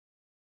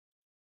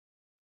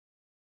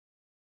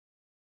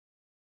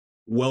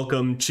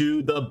Welcome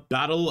to the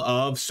Battle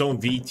of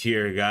St.Vith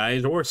here,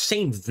 guys, or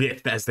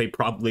St.Vith, as they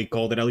probably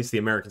called it. At least the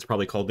Americans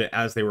probably called it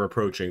as they were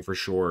approaching, for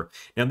sure.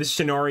 Now, this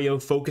scenario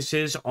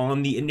focuses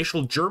on the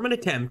initial German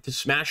attempt to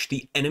smash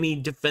the enemy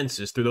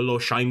defenses through the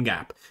Losheim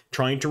Gap,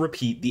 trying to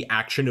repeat the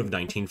action of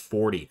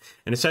 1940.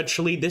 And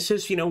essentially, this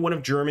is, one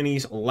of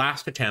Germany's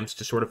last attempts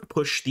to sort of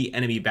push the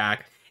enemy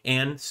back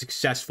and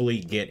successfully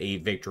get a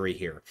victory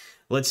here.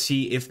 Let's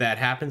see if that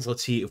happens.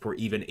 Let's see if we're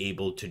even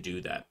able to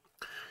do that.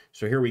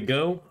 So here we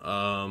go.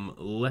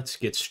 Let's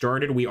get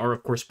started. We are,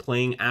 of course,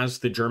 playing as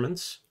the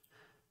Germans.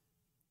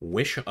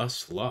 Wish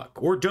us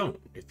luck, or don't,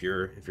 if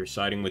you're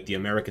siding with the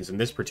Americans in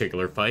this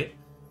particular fight.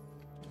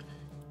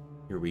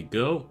 Here we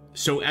go.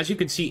 So as you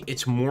can see,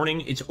 it's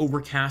morning, it's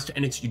overcast,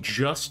 and it's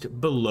just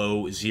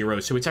below zero.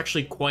 So it's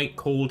actually quite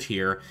cold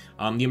here.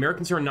 The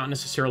Americans are not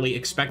necessarily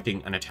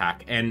expecting an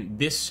attack, and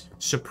this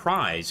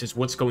surprise is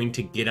what's going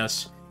to get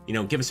us,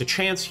 give us a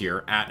chance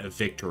here at a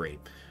victory.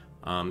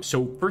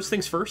 So first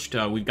things first,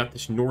 we've got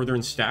this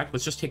northern stack.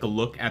 Let's just take a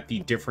look at the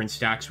different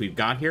stacks we've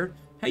got here.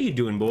 How you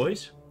doing,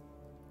 boys?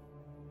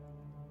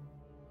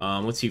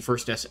 Let's see,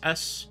 first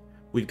SS.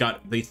 We've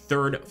got the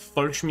 3rd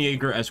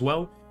Fallschirmjäger as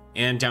well.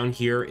 And down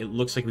here, it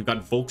looks like we've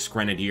got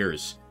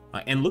Volksgrenadiers.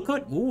 And look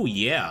at, ooh,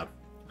 yeah.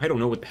 I don't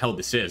know what the hell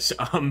this is.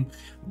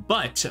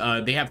 But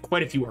they have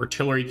quite a few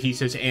artillery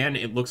pieces, and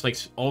it looks like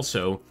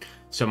also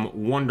some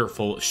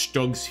wonderful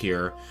Stugs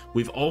here.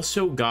 We've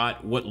also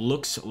got what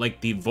looks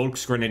like the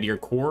Volksgrenadier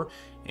Corps,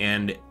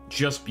 and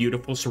just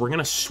beautiful. So we're going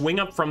to swing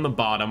up from the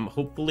bottom,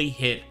 hopefully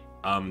hit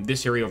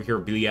this area over here,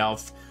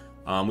 Bialf.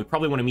 We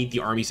probably want to meet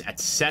the armies at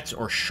Setz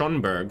or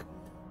Schönberg,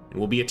 and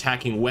we'll be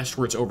attacking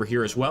westwards over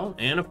here as well,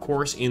 and of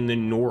course in the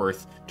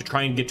north to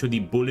try and get to the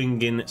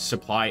Bullingen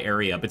supply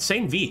area. But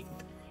St.Vith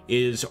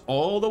is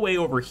all the way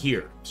over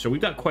here, so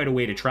we've got quite a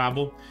way to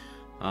travel.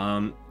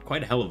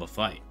 Quite a hell of a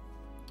fight.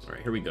 All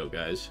right, here we go,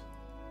 guys.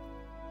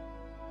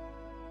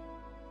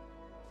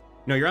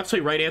 No, you're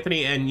absolutely right,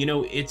 Anthony, and,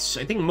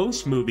 I think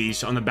most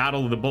movies on the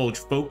Battle of the Bulge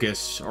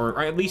focus,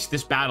 or at least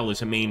this battle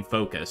is a main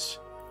focus.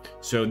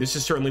 So this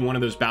is certainly one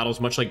of those battles,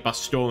 much like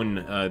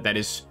Bastogne, that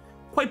is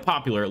quite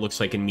popular, it looks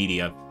like, in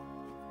media.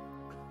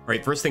 All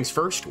right, first things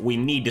first, we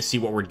need to see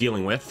what we're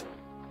dealing with.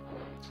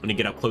 I'm going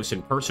to get up close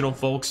and personal,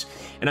 folks,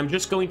 and I'm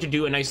just going to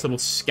do a nice little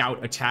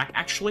scout attack.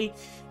 Actually,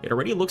 it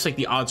already looks like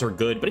the odds are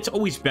good, but it's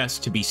always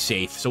best to be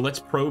safe. So let's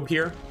probe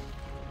here.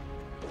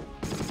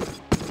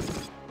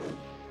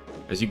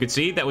 As you can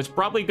see, that was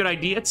probably a good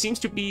idea. It seems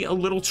to be a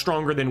little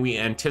stronger than we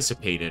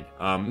anticipated.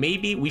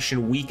 Maybe we should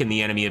weaken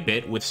the enemy a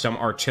bit with some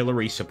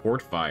artillery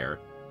support fire.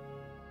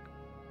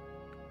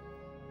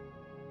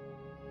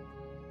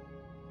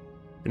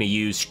 I'm going to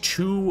use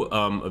 2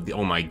 of the...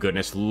 Oh my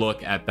goodness,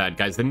 look at that,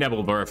 guys. The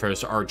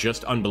Nebelwerfers are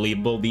just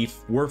unbelievable. The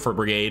Werfer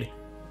Brigade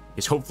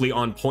is hopefully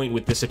on point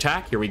with this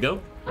attack. Here we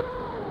go.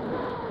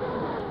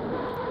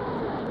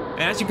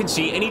 As you can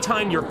see,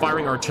 anytime you're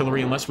firing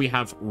artillery, unless we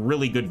have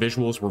really good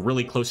visuals, we're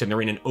really close and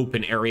they're in an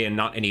open area,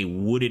 not in a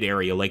wooded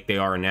area like they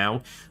are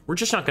now, we're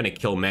just not going to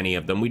kill many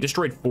of them. We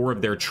destroyed 4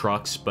 of their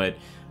trucks, but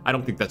I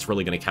don't think that's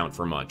really going to count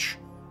for much.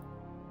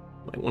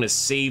 I want to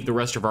save the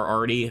rest of our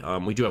arty.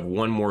 We do have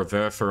 1 more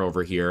Werfer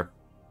over here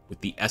with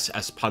the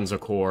SS Panzer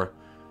Corps.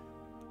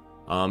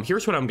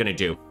 Here's what I'm going to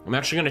do. I'm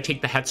actually going to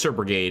take the Hetzer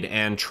Brigade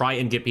and try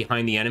and get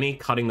behind the enemy,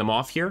 cutting them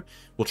off here.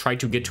 We'll try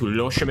to get to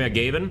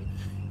Loschemergeben,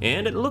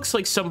 and it looks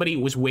like somebody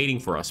was waiting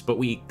for us, but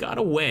we got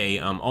away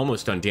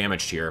almost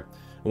undamaged here.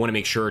 I want to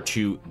make sure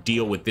to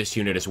deal with this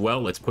unit as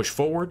well. Let's push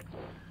forward.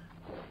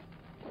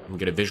 We'll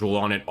get a visual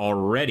on it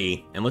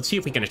already, and let's see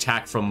if we can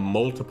attack from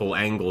multiple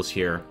angles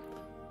here.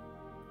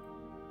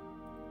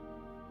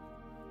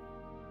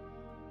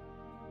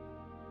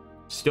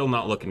 Still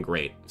not looking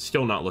great.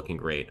 Still not looking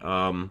great.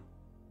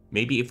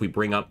 Maybe if we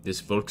bring up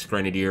this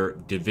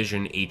Volksgrenadier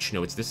Division H...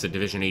 No, it's this, the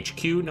Division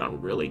HQ. Not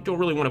really. Don't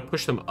really want to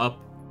push them up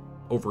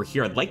over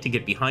here. I'd like to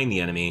get behind the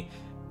enemy,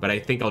 but I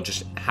think I'll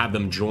just have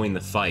them join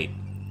the fight.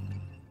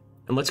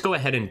 And let's go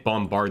ahead and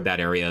bombard that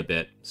area a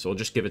bit. So we'll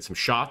just give it some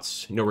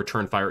shots. No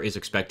return fire is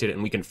expected,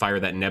 and we can fire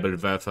that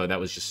Nebelwerfer that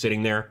was just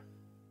sitting there.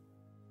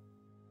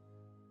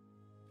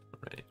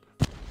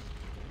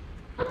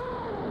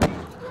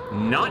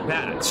 Not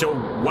bad. So,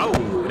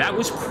 whoa, that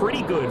was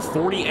pretty good.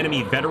 40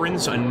 enemy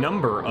veterans, a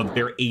number of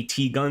their AT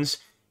guns,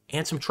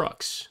 and some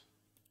trucks.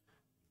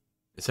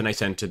 It's a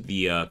nice end to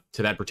the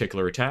to that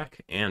particular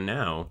attack. And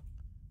now,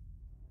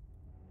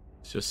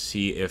 let's just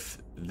see if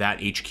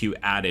that HQ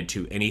added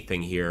to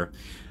anything here.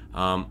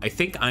 I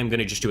think I'm going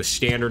to just do a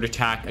standard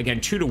attack. Again,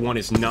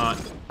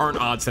 2-to-1 aren't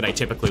odds that I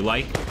typically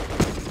like.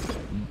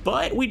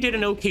 But we did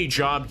an okay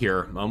job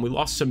here. We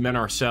lost some men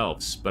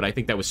ourselves, but I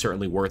think that was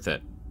certainly worth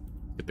it.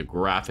 Get the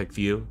graphic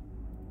view.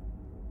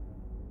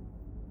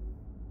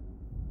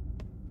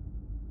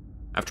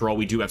 After all,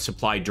 we do have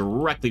supply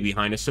directly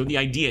behind us, so the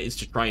idea is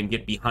to try and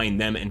get behind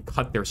them and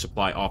cut their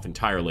supply off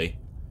entirely.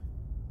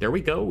 There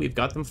we go. We've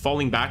got them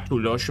falling back to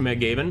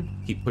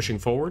Loschemergeben. Keep pushing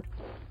forward.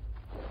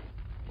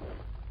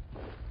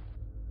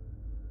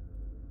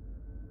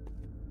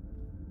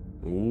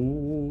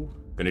 Ooh.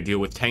 Gonna deal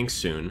with tanks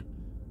soon.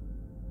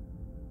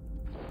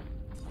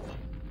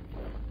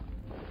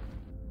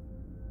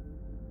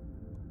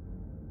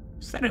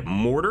 that a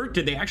mortar?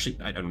 Did they actually...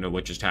 I don't know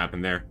what just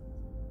happened there.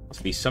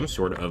 Must be some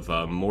sort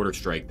of mortar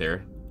strike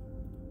there.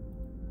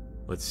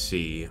 Let's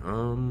see. I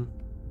want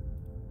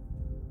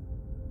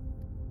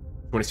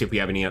to see if we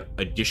have any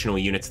additional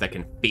units that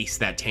can face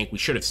that tank. We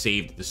should have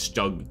saved the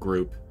Stug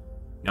group.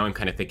 Now I'm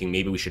kind of thinking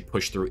maybe we should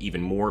push through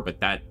even more, but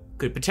that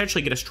could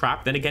potentially get us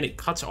trapped. Then again, it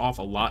cuts off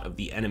a lot of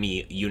the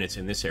enemy units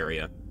in this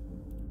area.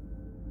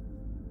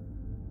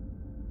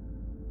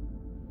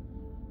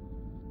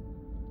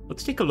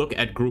 Let's take a look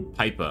at Group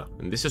Piper.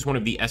 And this is one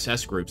of the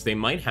SS groups. They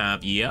might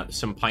have, yeah,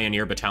 some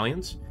pioneer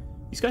battalions.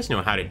 These guys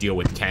know how to deal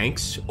with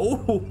tanks.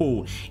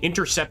 Oh,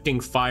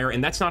 intercepting fire.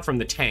 And that's not from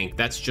the tank.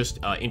 That's just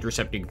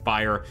intercepting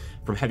fire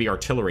from heavy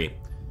artillery.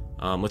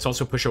 Let's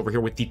also push over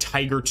here with the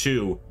Tiger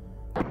II.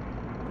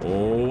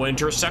 Oh,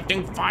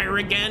 intercepting fire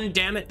again.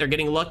 Damn it. They're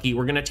getting lucky.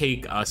 We're going to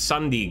take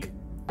Sandig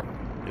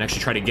and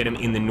actually try to get him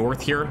in the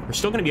north here. We're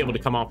still going to be able to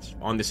come off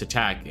on this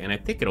attack, and I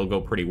think it'll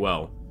go pretty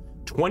well.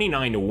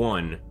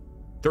 29-1.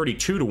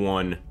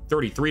 32-1,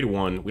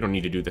 33-1. We don't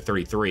need to do the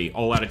 33.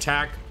 All-out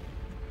attack.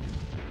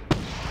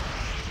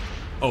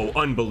 Oh,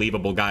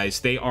 unbelievable, guys.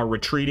 They are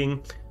retreating.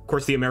 Of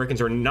course, the Americans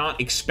are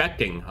not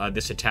expecting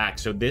this attack,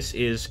 so this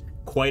is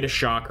quite a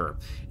shocker.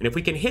 And if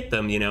we can hit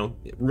them, you know,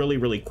 really,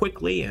 really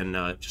quickly and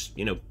just,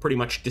 you know, pretty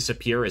much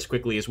disappear as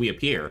quickly as we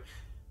appear,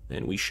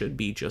 then we should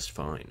be just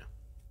fine.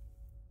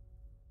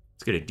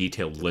 Let's get a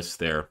detailed list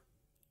there.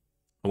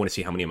 I want to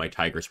see how many of my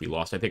Tigers we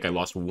lost. I think I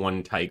lost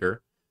 1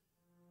 Tiger.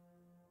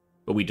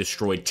 But we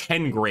destroyed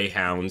 10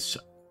 Greyhounds,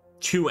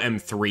 2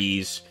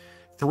 M3s,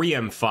 3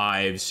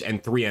 M5s,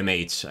 and 3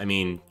 M8s. I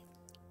mean,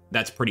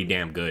 that's pretty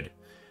damn good.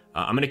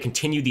 I'm going to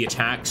continue the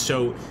attack.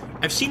 So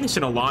I've seen this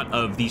in a lot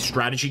of these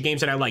strategy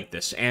games, and I like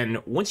this.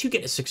 And once you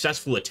get a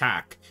successful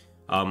attack,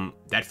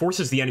 that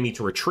forces the enemy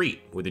to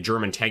retreat. With a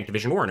German tank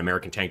division or an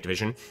American tank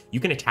division, you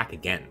can attack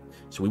again.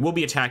 So we will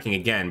be attacking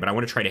again, but I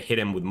want to try to hit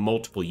him with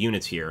multiple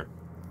units here.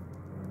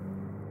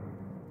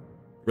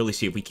 Really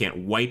see if we can't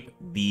wipe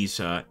these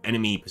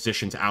enemy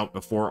positions out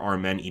before our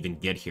men even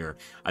get here.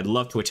 I'd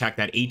love to attack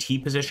that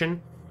AT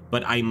position,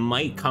 but I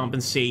might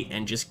compensate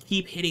and just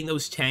keep hitting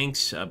those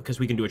tanks because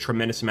we can do a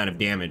tremendous amount of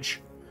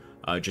damage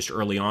just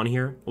early on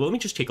here. Well, let me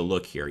just take a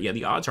look here. Yeah,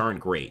 the odds aren't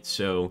great,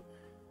 so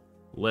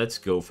let's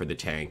go for the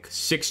tank.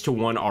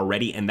 6-1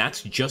 already, and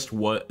that's just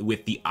what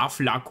with the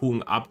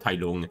Auflackung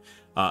Abteilung.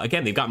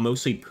 Again, they've got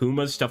mostly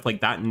Pumas, stuff like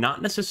that.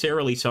 Not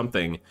necessarily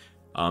something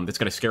that's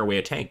going to scare away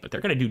a tank, but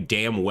they're going to do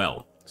damn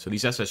well. So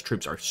these SS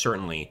troops are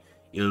certainly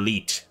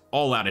elite.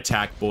 All-out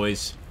attack,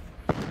 boys.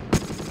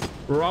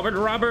 Robert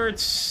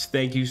Roberts,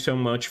 thank you so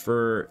much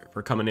for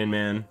coming in,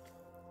 man.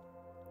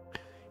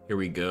 Here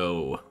we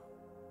go.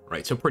 All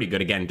right, so pretty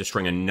good. Again,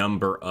 destroying a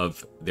number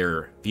of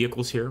their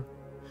vehicles here.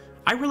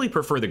 I really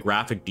prefer the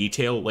graphic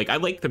detail. Like, I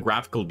like the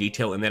graphical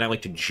detail, and then I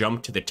like to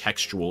jump to the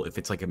textual if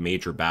it's like a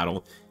major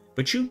battle.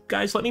 But you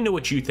guys, let me know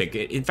what you think.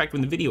 In fact,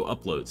 when the video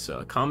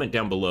uploads, comment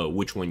down below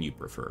which one you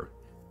prefer.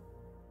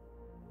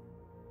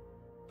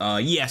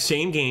 Yeah,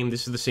 same game.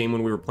 This is the same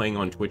one we were playing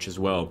on Twitch as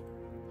well.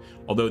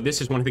 Although this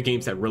is one of the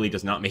games that really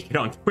does not make it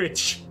on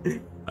Twitch.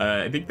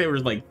 I think there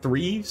was like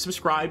 3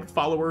 subscribed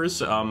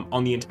followers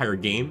on the entire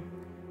game.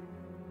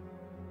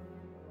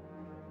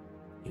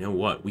 You know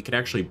what? We could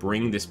actually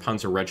bring this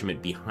Panzer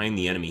Regiment behind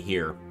the enemy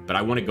here. But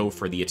I want to go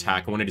for the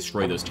attack. I want to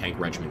destroy those tank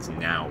regiments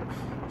now.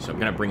 So I'm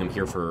going to bring them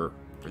here for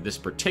this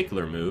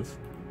particular move.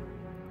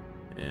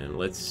 And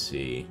let's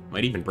see.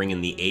 Might even bring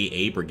in the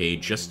AA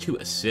Brigade just to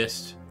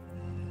assist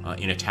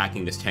in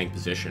attacking this tank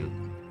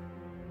position.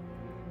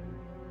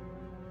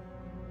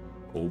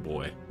 Oh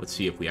boy. Let's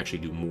see if we actually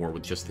do more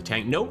with just the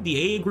tank. Nope,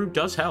 the AA group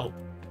does help.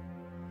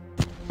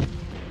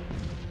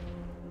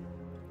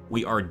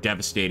 We are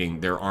devastating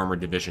their armored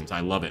divisions.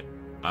 I love it.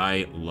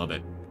 I love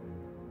it.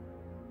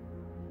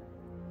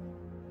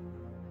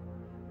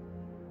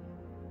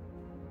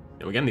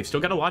 Now again, they've still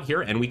got a lot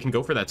here, and we can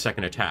go for that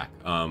second attack.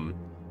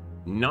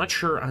 Not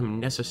sure I'm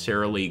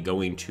necessarily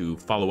going to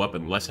follow up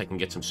unless I can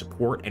get some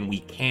support, and we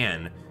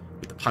can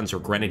with the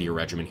Panzer Grenadier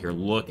Regiment here.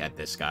 Look at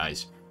this,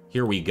 guys.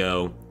 Here we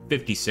go.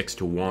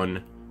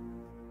 56-1.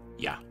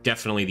 Yeah,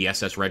 definitely the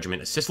SS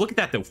Regiment assist. Look at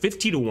that, though.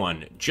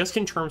 50-1. Just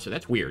in terms of...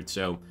 That's weird.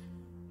 So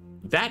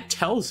that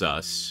tells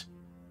us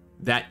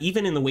that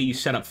even in the way you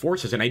set up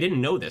forces, and I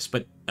didn't know this,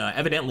 but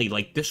evidently,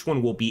 like, this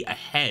one will be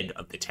ahead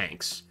of the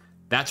tanks.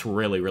 That's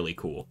really, really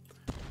cool.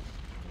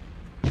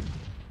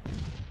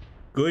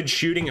 Good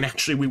shooting, and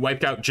actually we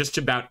wiped out just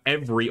about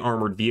every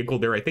armored vehicle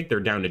there. I think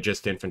they're down to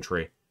just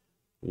infantry.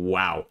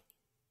 Wow.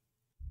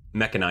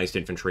 Mechanized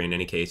infantry in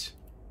any case.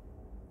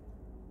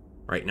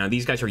 All right, now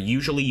these guys are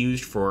usually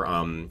used for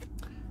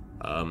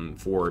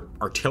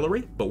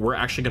artillery, but we're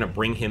actually going to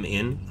bring him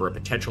in for a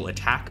potential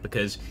attack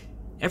because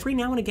every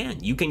now and again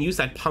you can use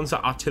that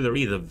Panzer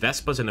Artillerie, the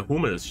Vespas and the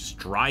Hummels, just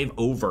drive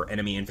over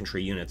enemy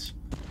infantry units.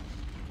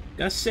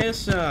 Das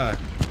ist,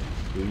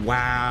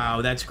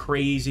 wow, that's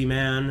crazy,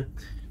 man.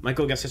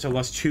 Michael Gassiso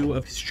lost 2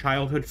 of his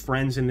childhood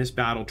friends in this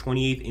battle.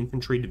 28th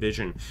Infantry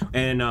Division.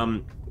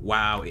 And,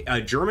 wow,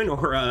 German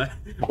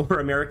or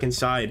American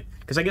side?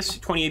 Because I guess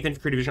 28th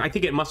Infantry Division, I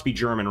think it must be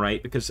German,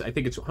 right? Because I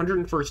think it's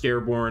 101st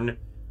Airborne.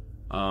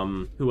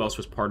 Who else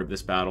was part of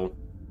this battle?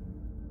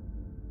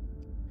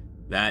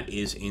 That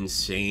is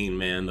insane,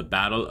 man. The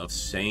Battle of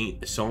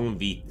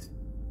St.Vith.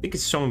 I think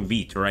it's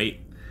St.Vith, right?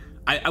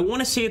 I want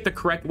to say it the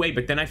correct way,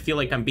 but then I feel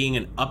like I'm being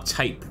an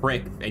uptight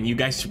prick, and you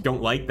guys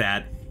don't like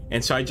that.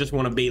 And so I just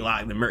want to be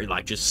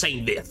like just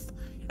St.Vith.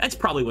 That's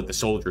probably what the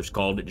soldiers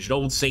called it. Just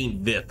old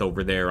St.Vith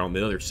over there on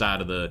the other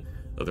side of the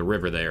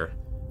river there.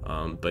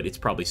 But it's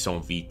probably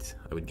St.Vith,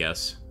 I would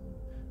guess.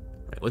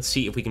 All right, let's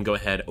see if we can go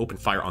ahead, open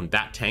fire on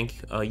that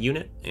tank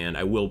unit, and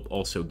I will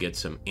also get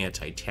some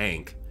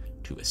anti-tank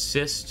to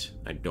assist.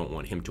 I don't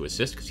want him to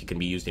assist because he can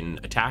be used in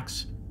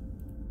attacks.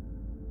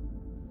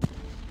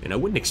 And I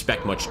wouldn't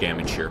expect much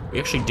damage here. We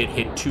actually did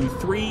hit 2,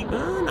 3.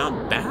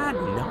 Not bad.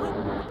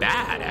 Not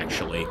bad,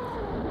 actually.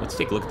 Let's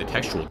take a look at the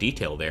textual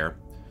detail there.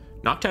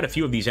 Knocked out a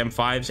few of these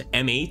M5s,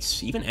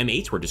 M8s. Even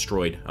M8s were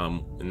destroyed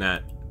in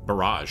that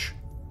barrage.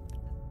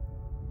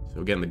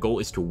 So again, the goal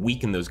is to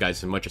weaken those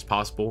guys as much as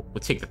possible.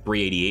 Let's take the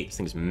 388. This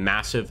thing's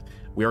massive.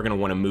 We are going to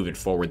want to move it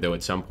forward, though,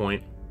 at some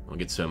point. I'll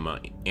get some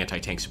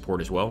anti-tank support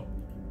as well.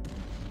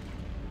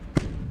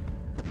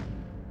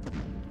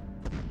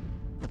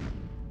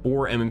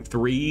 4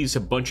 M3s, a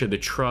bunch of the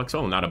trucks.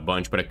 Oh, not a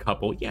bunch, but a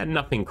couple. Yeah,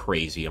 nothing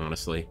crazy,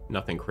 honestly.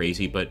 Nothing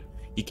crazy, but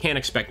you can't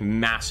expect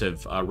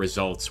massive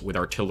results with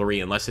artillery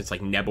unless it's like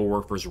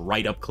Nebelwerfers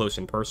right up close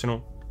and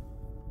personal.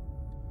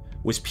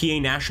 Was PA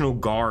National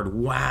Guard.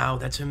 Wow,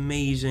 that's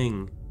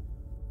amazing.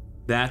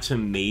 That's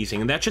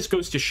amazing. And that just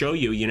goes to show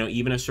you, you know,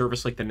 even a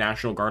service like the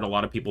National Guard, a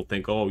lot of people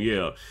think, oh,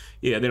 yeah,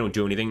 they don't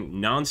do anything.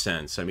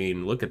 Nonsense. I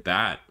mean, look at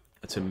that.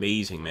 That's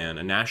amazing, man.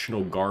 A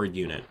National Guard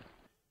unit.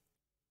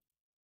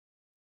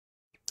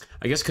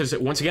 I guess because,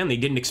 once again, they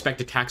didn't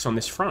expect attacks on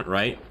this front,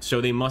 right?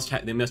 So they must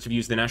have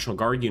used the National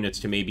Guard units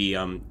to maybe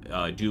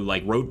do,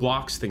 like,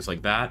 roadblocks, things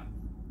like that.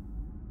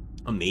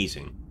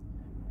 Amazing.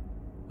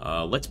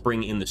 Let's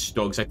bring in the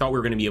Stogs. I thought we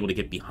were going to be able to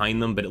get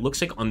behind them, but it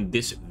looks like on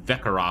this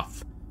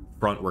Vekharov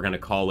front, we're going to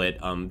call it,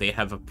 they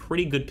have a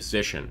pretty good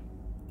position.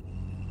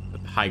 The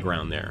high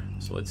ground there.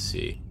 So let's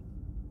see.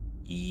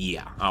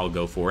 Yeah, I'll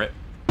go for it.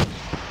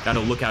 Got to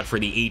look out for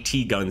the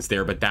AT guns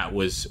there, but that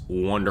was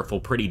wonderful,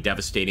 pretty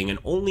devastating, and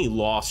only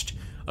lost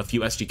a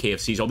few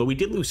SGKFCs, although we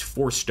did lose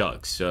 4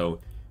 Stugs, so,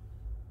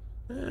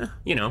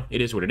 you know, it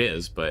is what it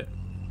is, but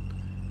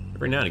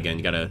every now and again,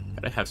 you gotta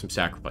have some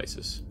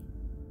sacrifices.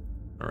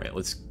 All right,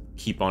 let's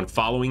keep on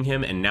following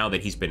him, and now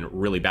that he's been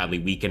really badly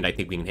weakened, I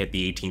think we can hit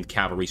the 18th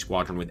Cavalry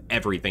Squadron with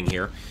everything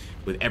here,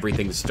 with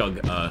everything the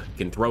Stug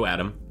can throw at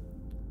him.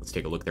 Let's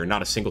take a look there.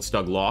 Not a single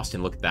Stug lost,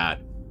 and look at that.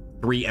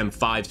 3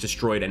 M5s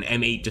destroyed, an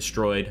M8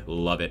 destroyed.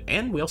 Love it.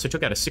 And we also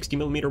took out a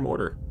 60mm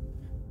mortar.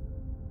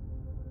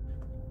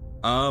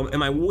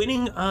 Am I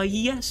winning?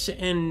 Yes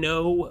and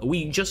no.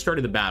 We just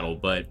started the battle,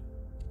 but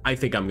I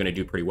think I'm going to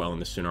do pretty well in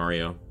this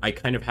scenario. I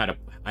kind of had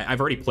I've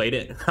already played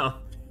it. I'm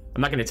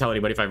not going to tell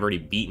anybody if I've already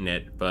beaten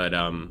it, but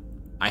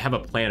I have a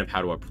plan of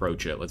how to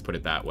approach it. Let's put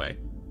it that way.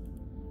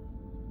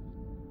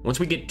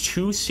 Once we get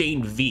to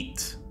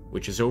St.Vith,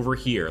 which is over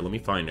here, let me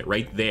find it,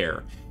 right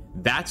there.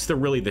 That's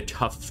really the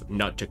tough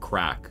nut to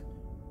crack.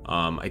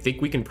 I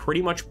think we can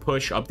pretty much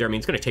push up there. I mean,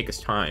 it's going to take us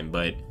time,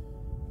 but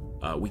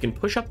we can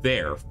push up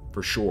there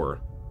for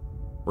sure.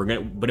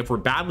 But if we're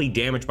badly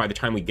damaged by the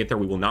time we get there,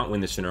 we will not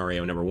win this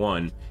scenario, number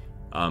 1.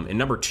 And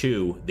number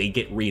 2, they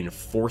get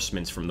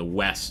reinforcements from the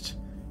west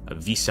of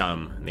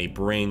Visam. They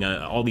bring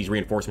all these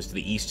reinforcements to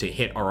the east to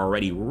hit our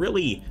already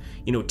really,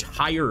 you know,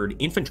 tired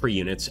infantry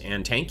units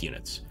and tank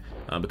units.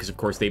 Because, of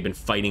course, they've been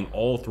fighting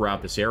all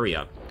throughout this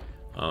area.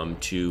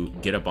 To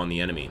get up on the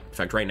enemy. In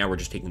fact, right now we're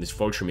just taking these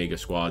Volksarmega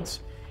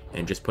squads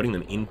and just putting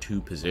them into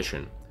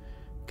position.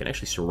 We can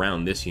actually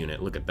surround this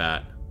unit. Look at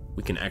that.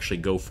 We can actually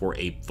go for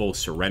a full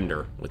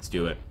surrender. Let's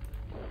do it.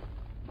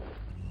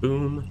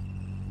 Boom.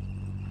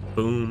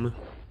 Boom.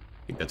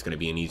 I think that's going to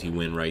be an easy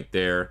win right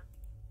there.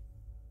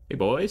 Hey,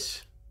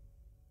 boys.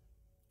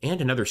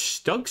 And another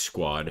Stug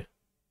squad.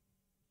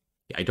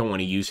 I don't want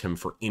to use him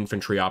for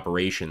infantry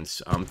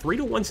operations.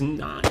 3-to-1's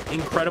not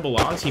incredible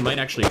odds. He might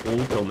actually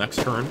hold till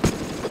next turn.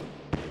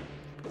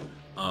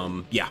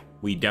 Yeah,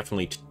 we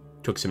definitely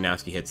took some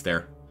nasty hits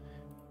there.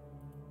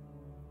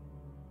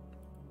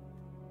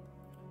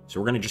 So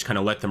we're going to just kind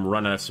of let them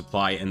run out of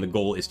supply, and the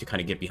goal is to kind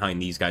of get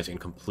behind these guys and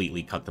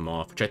completely cut them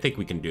off, which I think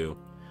we can do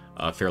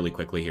fairly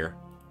quickly here.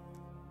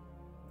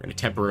 We're going to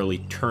temporarily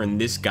turn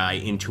this guy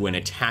into an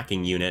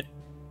attacking unit,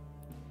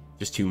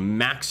 just to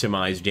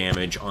maximize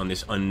damage on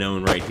this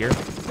unknown right here.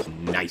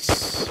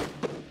 Nice.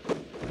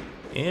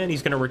 And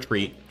he's going to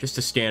retreat. Just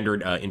a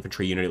standard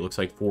infantry unit, it looks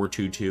like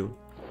 4-2-2.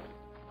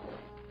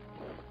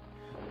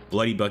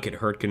 Bloody Bucket,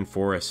 Hurtgen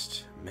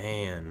Forest.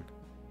 Man.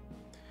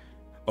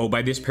 Oh,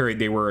 by this period,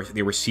 they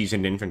were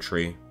seasoned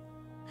infantry.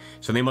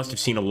 So they must have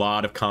seen a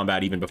lot of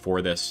combat even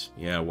before this.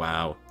 Yeah,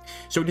 wow.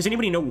 So does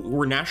anybody know,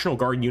 were National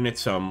Guard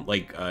units,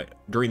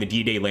 during the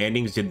D-Day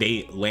landings, did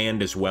they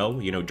land as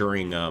well, you know,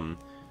 during,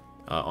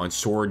 on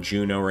Sword,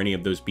 Juno, or any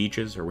of those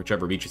beaches, or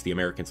whichever beaches the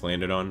Americans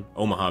landed on?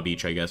 Omaha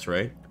Beach, I guess,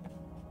 right?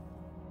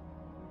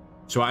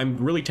 So I'm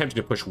really tempted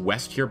to push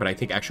west here, but I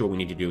think actually what we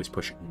need to do is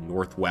push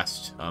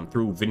northwest,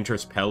 through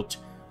Winterspelt,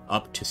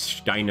 up to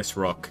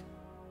Steinesrock.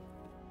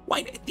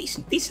 Why, these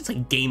is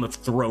like Game of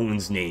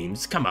Thrones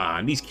names. Come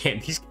on, these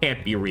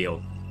can't be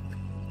real.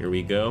 Here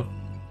we go.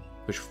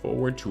 Push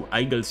forward to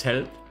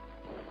Eigelsfeld.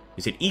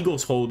 Is it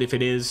Eagleshold? If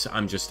it is,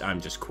 I'm just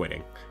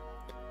quitting.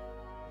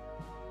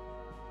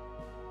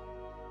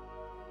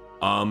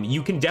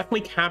 You can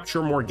definitely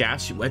capture more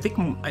gas. I think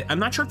I'm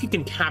not sure if you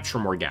can capture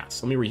more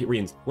gas. Let me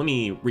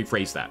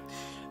rephrase that.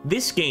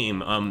 This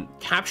game,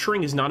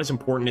 capturing is not as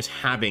important as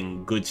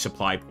having good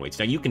supply points.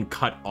 Now you can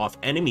cut off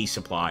enemy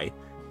supply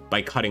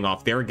by cutting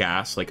off their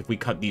gas. Like if we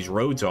cut these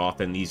roads off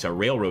and these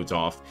railroads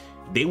off,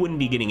 they wouldn't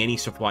be getting any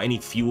supply, any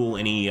fuel,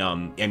 any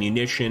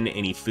ammunition,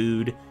 any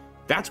food.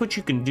 That's what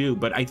you can do.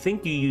 But I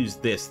think you use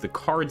this, the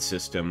card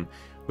system,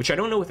 which I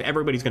don't know if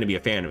everybody's going to be a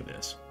fan of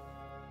this.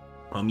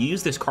 You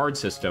use this card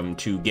system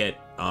to get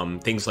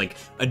things like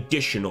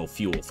additional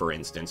fuel, for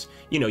instance.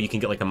 You know, you can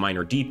get like a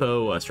minor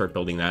depot, start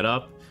building that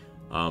up.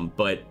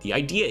 But the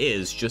idea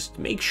is just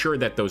make sure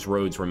that those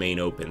roads remain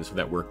open so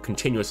that we're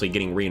continuously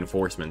getting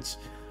reinforcements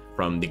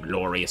from the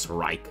glorious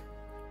Reich.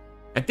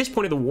 At this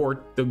point of the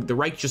war, the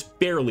Reich just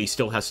barely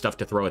still has stuff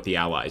to throw at the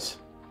Allies.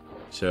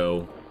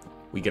 So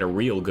we get a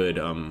real good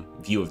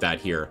view of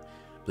that here.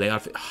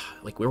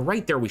 Like, we're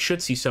right there, we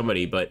should see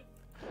somebody, but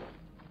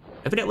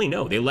evidently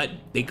no.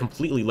 They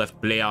completely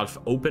left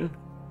Blealf open,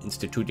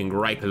 instituting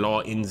Reich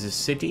law in the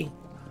city.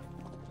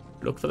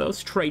 Look for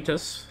those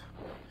traitors.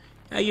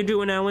 How you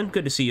doing, Alan?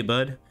 Good to see you,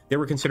 bud. They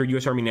were considered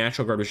U.S. Army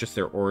National Guard was just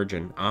their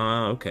origin.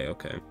 Ah, okay.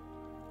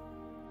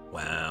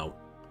 Wow.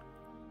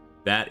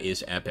 That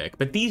is epic.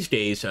 But these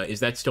days, is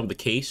that still the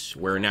case,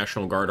 where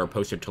National Guard are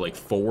posted to, like,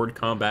 forward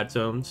combat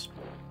zones?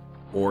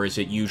 Or is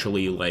it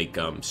usually, like,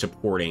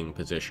 supporting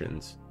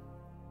positions?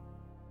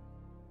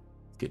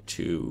 Get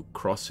to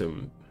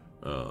Krossum.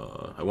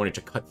 I wanted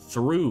to cut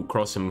through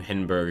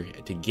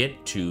Krossum-Henberg to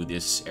get to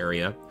this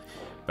area,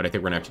 but I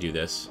think we're gonna have to do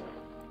this.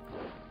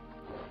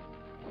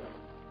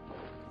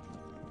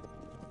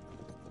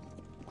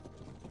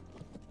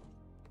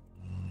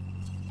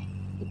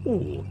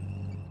 Ooh.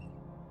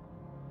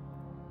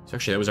 So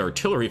actually, that was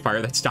artillery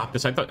fire that stopped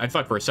us. I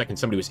thought for a second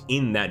somebody was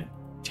in that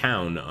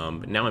town,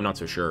 but now I'm not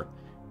so sure.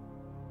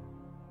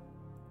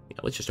 Yeah,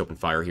 let's just open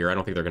fire here. I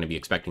don't think they're going to be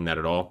expecting that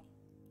at all.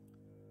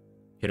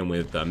 Hit them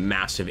with a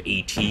massive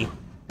AT.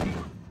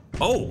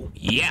 Oh,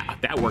 yeah,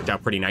 that worked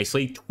out pretty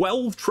nicely.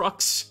 12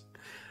 trucks.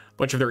 A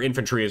bunch of their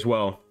infantry as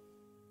well.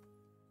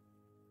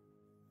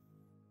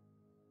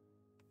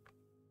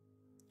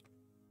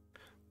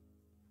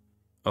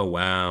 Oh,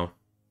 wow.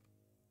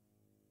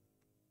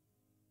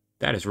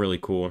 That is really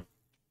cool.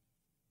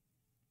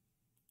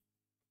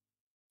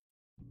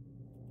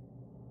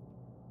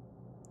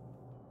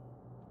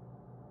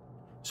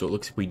 So it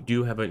looks like we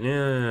do have a...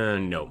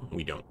 no,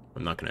 we don't.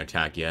 I'm not going to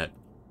attack yet.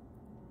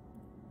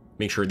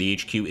 Make sure the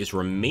HQ is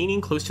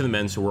remaining close to the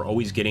men, so we're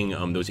always getting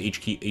those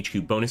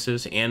HQ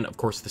bonuses, and, of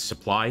course, the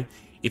supply.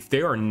 If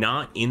they are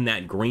not in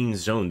that green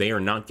zone, they are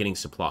not getting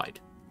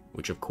supplied,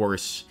 which, of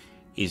course,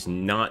 is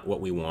not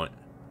what we want.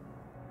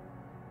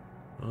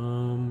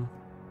 I'm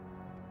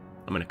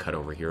going to cut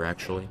over here,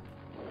 actually.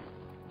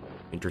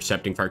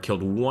 Intercepting fire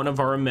killed one of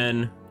our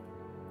men.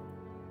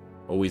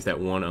 Always that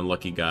one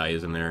unlucky guy,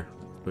 isn't there?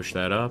 Push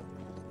that up.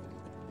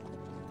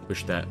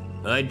 Push that.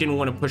 I didn't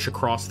want to push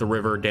across the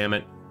river, damn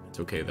it. It's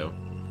okay, though.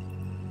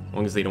 As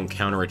long as they don't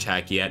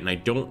counterattack yet, and I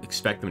don't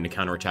expect them to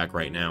counterattack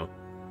right now.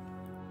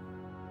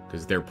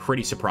 Because they're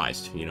pretty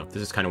surprised, you know.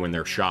 This is kind of when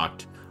they're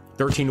shocked.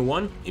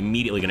 13-1,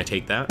 immediately going to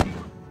take that.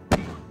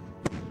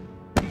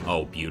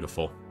 Oh,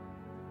 beautiful.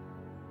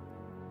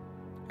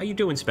 How you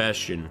doing,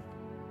 Sebastian?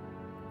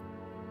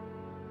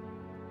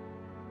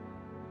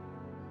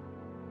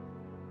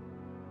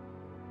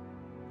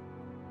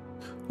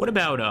 What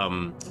about,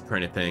 I'm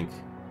trying to think.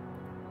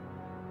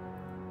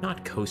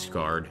 Not Coast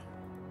Guard.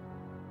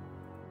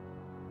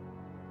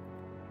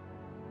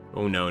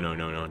 Oh, no.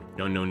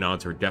 No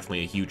nods are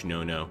definitely a huge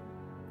no-no.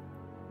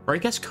 Or I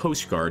guess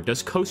Coast Guard.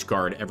 Does Coast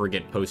Guard ever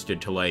get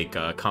posted to, like,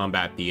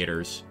 combat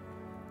theaters?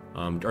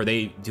 Do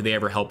they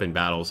ever help in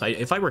battles?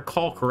 If I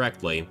recall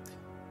correctly,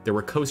 there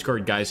were Coast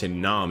Guard guys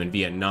in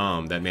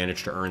Vietnam that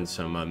managed to earn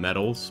some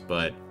medals,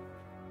 but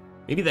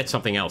maybe that's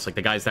something else, like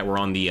the guys that were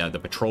on the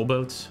patrol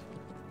boats.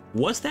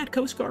 Was that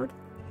Coast Guard?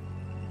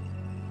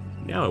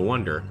 Now I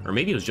wonder. Or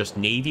maybe it was just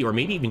Navy, or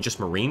maybe even just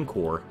Marine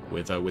Corps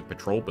with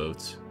patrol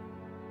boats.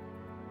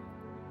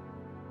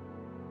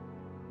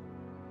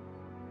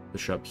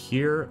 Push up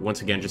here.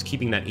 Once again, just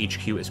keeping that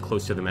HQ as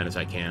close to the men as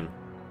I can.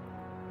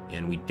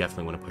 And we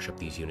definitely want to push up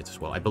these units as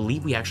well. I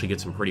believe we actually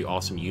get some pretty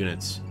awesome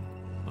units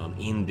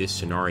in this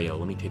scenario.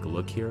 Let me take a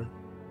look here.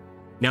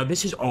 Now,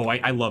 this is... Oh,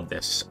 I love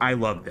this. I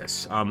love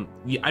this. I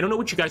don't know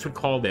what you guys would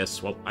call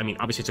this. Well, I mean,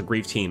 obviously it's a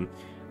Grieve team.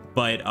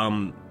 But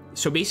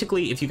So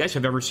basically, if you guys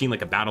have ever seen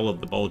like a Battle of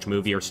the Bulge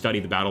movie or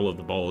studied the Battle of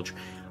the Bulge,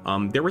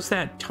 there was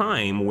that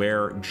time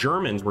where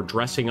Germans were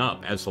dressing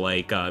up as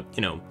like,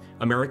 you know,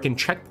 American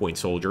checkpoint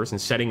soldiers and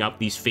setting up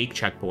these fake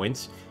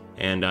checkpoints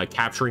and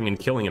capturing and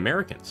killing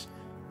Americans.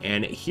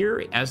 And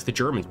here, as the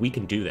Germans, we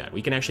can do that.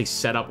 We can actually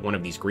set up one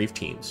of these grief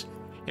teams.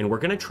 And we're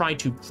going to try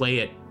to play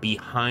it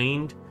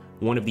behind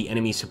one of the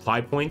enemy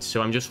supply points.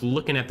 So I'm just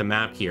looking at the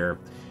map here.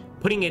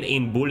 Putting it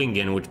in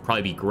Bullingen would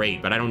probably be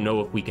great, but I don't know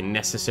if we can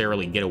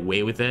necessarily get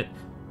away with it.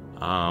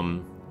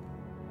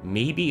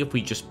 Maybe if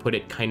we just put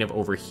it kind of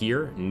over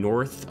here,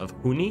 north of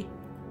Huni.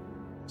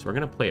 So we're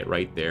going to play it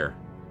right there.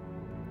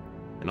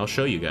 And I'll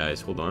show you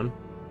guys. Hold on.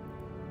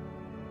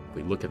 If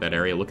we look at that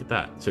area, look at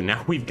that. So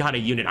now we've got a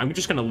unit. I'm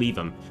just going to leave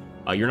him.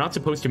 You're not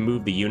supposed to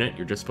move the unit.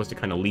 You're just supposed to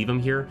kind of leave him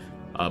here.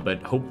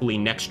 But hopefully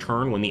next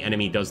turn, when the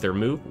enemy does their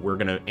move, we're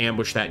going to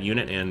ambush that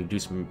unit and do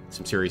some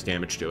serious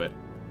damage to it.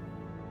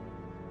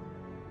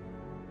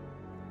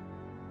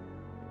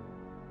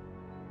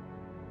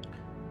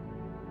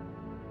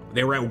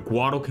 They were at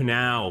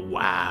Guadalcanal.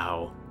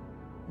 Wow.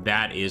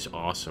 That is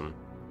awesome.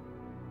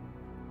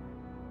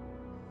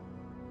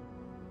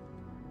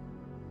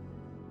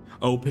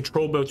 Oh,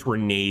 patrol boats were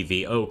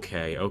Navy.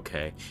 Okay,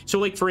 okay. So,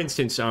 like, for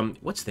instance,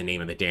 what's the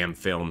name of the damn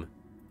film?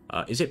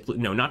 Is it...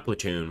 No, not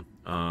Platoon.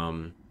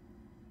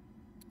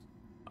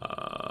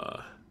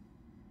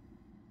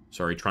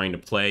 Sorry, trying to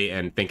play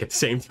and think at the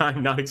same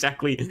time. Not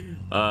exactly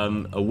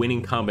a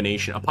winning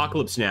combination.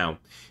 Apocalypse Now.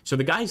 So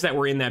the guys that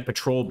were in that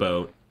patrol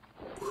boat,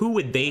 who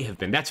would they have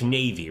been? That's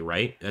Navy,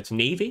 right? That's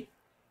Navy?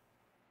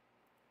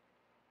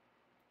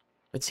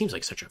 That seems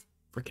like such a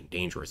freaking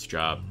dangerous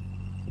job.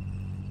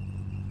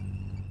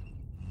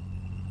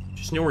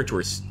 Just nowhere to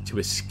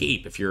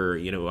escape if you're,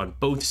 you know, on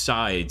both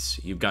sides.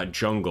 You've got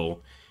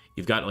jungle.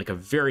 You've got, like, a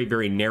very,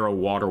 very narrow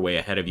waterway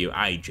ahead of you.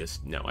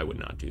 No, I would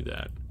not do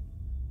that.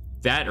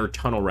 That or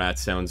tunnel rat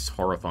sounds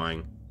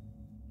horrifying.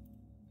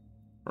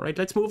 All right,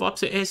 let's move up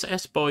to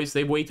SS, boys.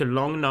 They've waited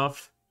long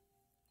enough.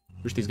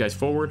 Push these guys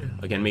forward.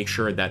 Again, make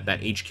sure that that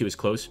HQ is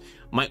close.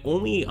 My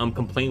only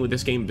complaint with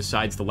this game,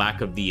 besides the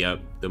lack of the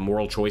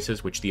moral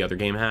choices, which the other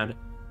game had,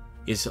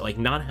 is like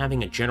not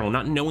having a general,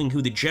 not knowing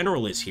who the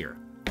general is here,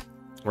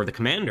 or the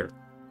commander.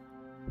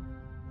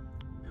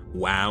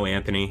 Wow,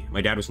 Anthony.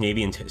 My dad was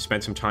Navy and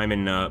spent some time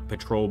in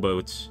patrol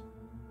boats.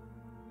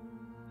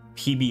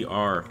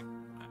 PBR.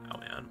 Wow,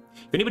 man.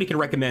 If anybody can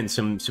recommend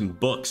some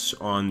books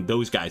on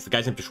those guys, the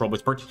guys in patrol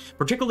boats,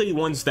 particularly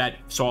ones that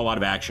saw a lot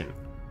of action,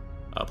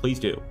 please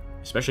do.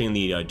 Especially in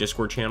the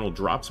Discord channel,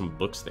 drop some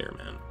books there,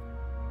 man.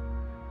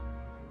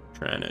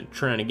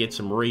 Trying to get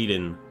some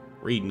reading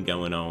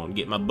going on,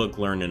 get my book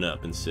learning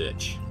up and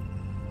such. Here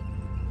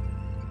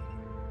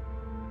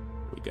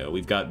we go.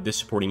 We've got this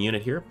supporting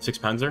unit here, 6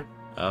 Panzer.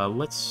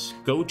 Let's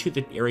go to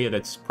the area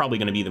that's probably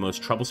going to be the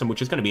most troublesome,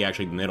 which is going to be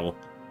actually the middle.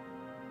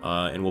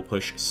 And we'll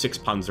push 6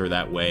 Panzer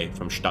that way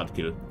from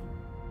Stadtkiel.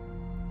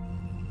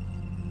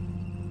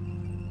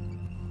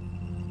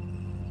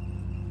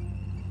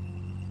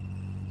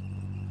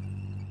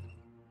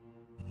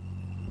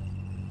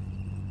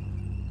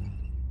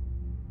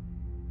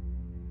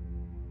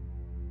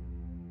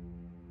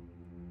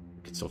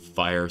 So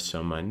fire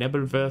some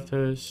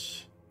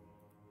Nebelwerfers.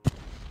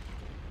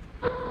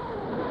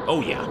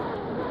 Oh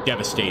yeah,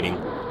 devastating.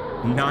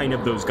 9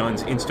 of those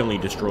guns instantly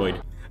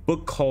destroyed.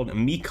 Book called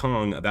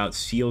Mekong about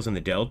seals in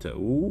the Delta.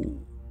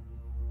 Ooh.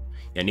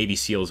 Yeah, Navy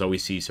SEALs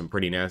always see some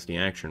pretty nasty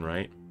action,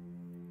 right?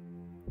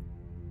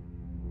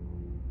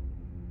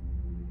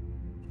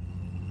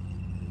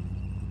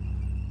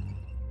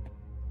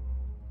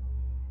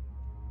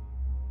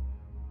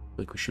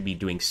 Like we should be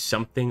doing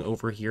something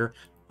over here.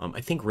 I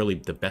think really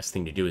the best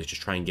thing to do is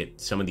just try and get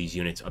some of these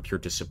units up here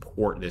to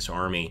support this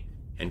army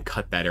and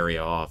cut that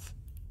area off.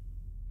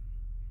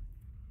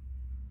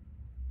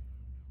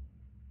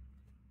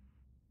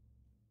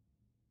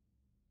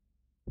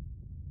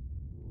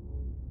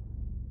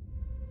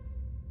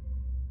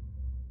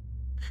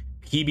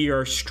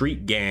 PBR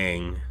Street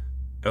Gang.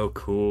 Oh,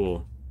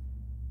 cool.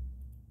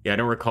 Yeah, I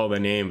don't recall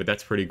the name, but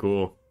that's pretty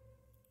cool.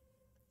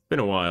 It's been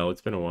a while. It's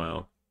been a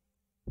while.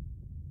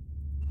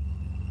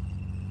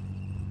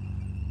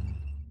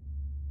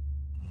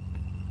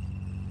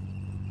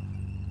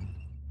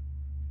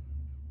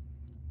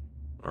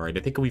 All right,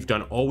 I think we've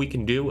done all we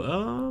can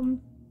do.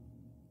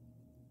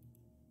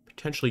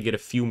 Potentially get a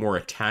few more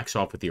attacks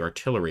off with the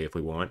artillery if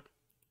we want.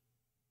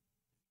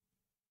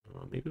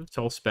 Maybe it's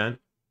all spent.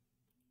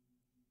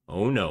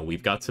 Oh no,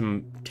 we've got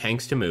some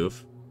tanks to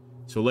move.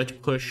 So let's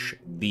push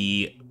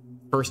the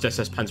 1st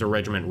SS Panzer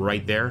Regiment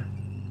right there.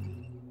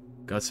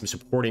 Got some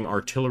supporting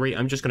artillery.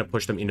 I'm just going to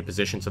push them into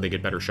position so they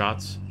get better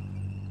shots.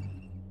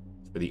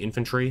 For the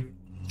infantry,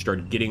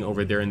 start getting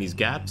over there in these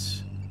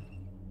gaps.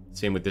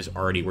 Same with this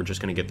arty. We're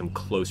just going to get them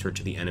closer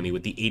to the enemy.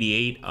 With the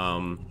 88,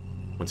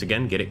 once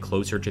again, get it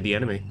closer to the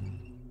enemy.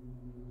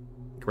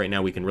 Right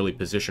now, we can really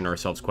position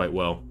ourselves quite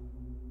well.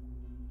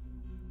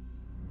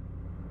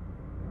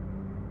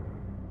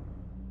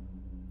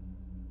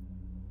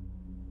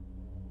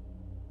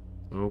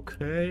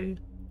 Okay.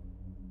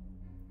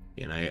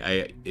 And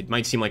it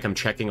might seem like I'm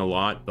checking a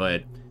lot,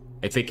 but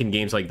I think in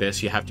games like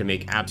this, you have to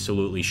make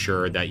absolutely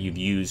sure that you've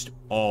used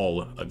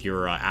all of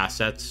your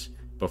assets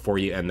before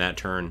you end that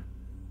turn.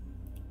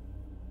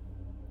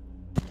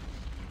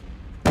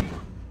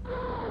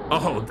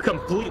 Oh,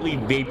 completely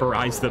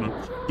vaporized them.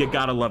 You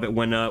gotta love it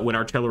when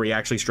artillery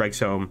actually strikes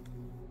home.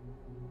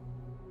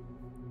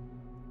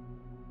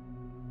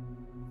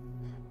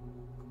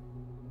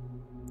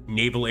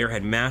 Naval Air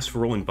had mass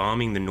role in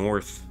bombing the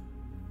north.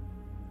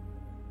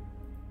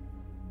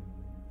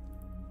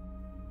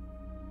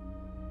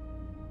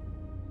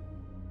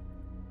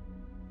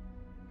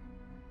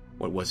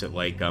 What was it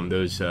like?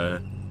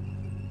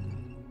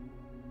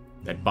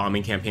 That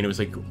bombing campaign. It was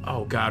like,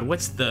 oh god,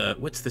 what's the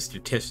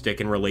statistic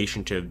in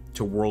relation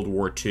to World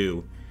War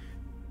II?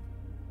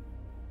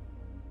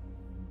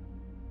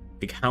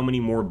 Like how many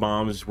more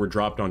bombs were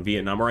dropped on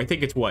Vietnam? Or I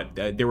think it's what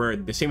there were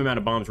the same amount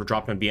of bombs were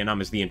dropped on Vietnam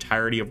as the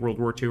entirety of World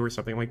War II, or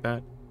something like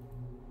that.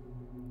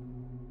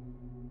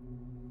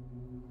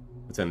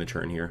 Let's end the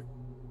turn here.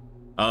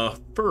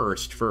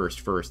 First,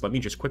 let me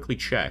just quickly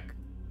check,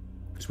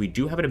 because we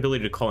do have an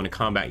ability to call in a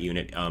combat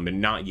unit, but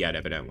not yet,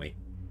 evidently.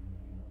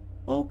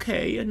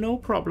 Okay, no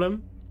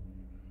problem.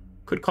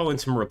 Could call in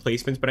some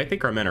replacements, but I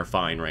think our men are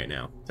fine right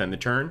now. Let's end the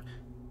turn.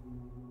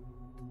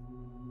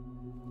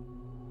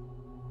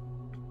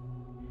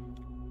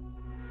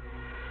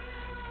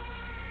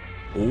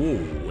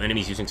 Ooh,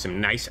 enemies using some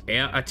nice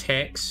air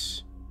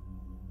attacks.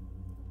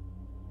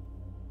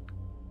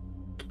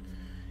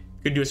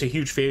 Could do us a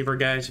huge favor,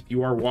 guys. If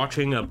you are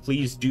watching,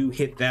 please do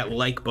hit that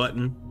like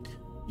button.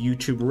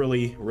 YouTube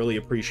really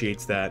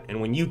appreciates that.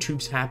 And when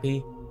YouTube's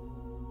happy,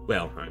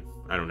 well,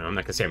 I don't know. I'm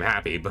not gonna say I'm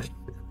happy, but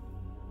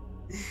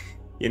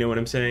you know what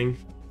I'm saying?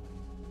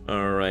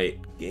 All right,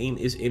 game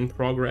is in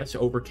progress.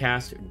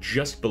 Overcast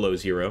just below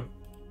 0.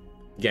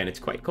 Again, it's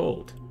quite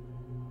cold.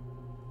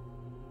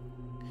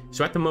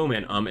 So at the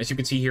moment, as you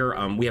can see here,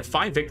 we have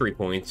 5 victory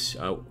points.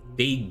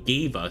 They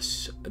gave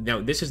us,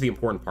 now this is the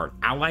important part,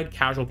 Allied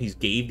casualties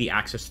gave the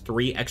Axis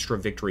 3 extra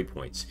victory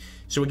points.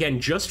 So again,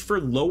 just for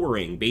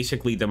lowering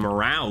basically the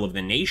morale of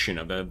the nation,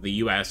 of the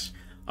US,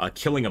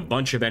 killing a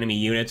bunch of enemy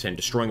units and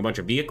destroying a bunch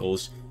of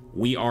vehicles,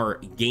 we are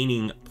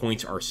gaining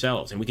points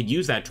ourselves, and we could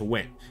use that to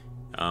win.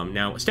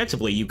 Now,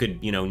 ostensibly, you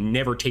could,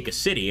 never take a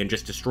city and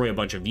just destroy a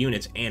bunch of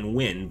units and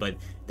win, but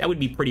that would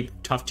be pretty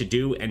tough to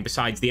do, and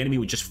besides, the enemy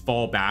would just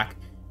fall back,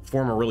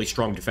 form a really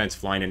strong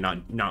defensive line,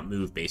 and not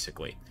move,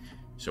 basically.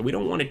 So we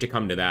don't want it to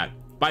come to that.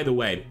 By the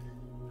way,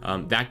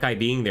 that guy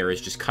being there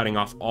is just cutting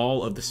off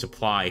all of the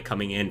supply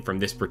coming in from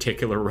this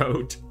particular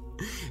road.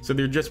 So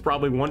they're just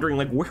probably wondering,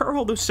 like, where are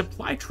all those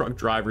supply truck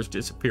drivers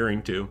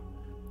disappearing to?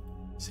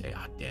 Say,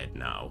 dead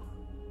now.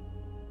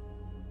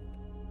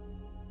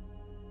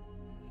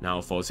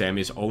 Now for them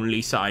is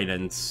only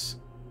silence.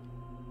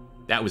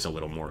 That was a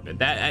little morbid.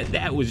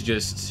 That was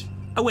just...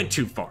 I went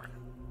too far.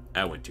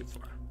 I went too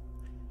far.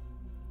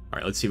 All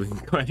right, let's see if we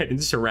can go ahead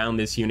and surround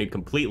this unit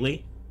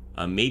completely.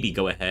 Maybe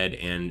go ahead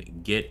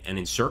and get an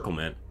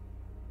encirclement.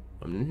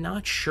 I'm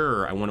not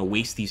sure I want to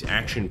waste these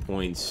action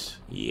points.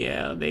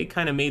 Yeah, they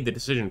kind of made the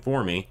decision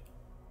for me.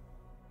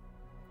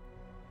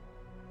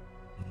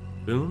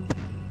 Boom.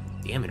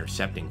 Damn,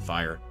 intercepting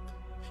fire.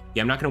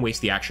 Yeah, I'm not going to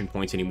waste the action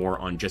points anymore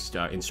on just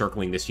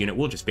encircling this unit.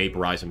 We'll just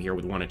vaporize them here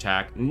with 1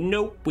 attack.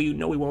 Nope,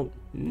 no, we won't.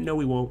 No,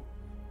 we won't.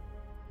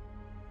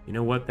 You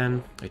know what,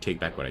 then? I take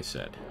back what I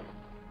said.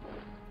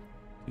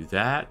 Do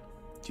that.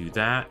 Do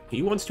that.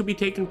 He wants to be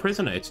taken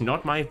prisoner. It's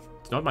not my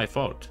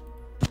fault.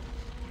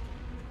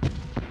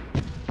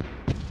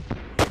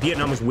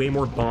 Vietnam was way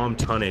more bomb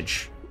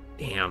tonnage.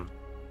 Damn.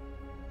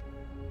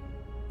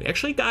 We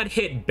actually got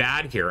hit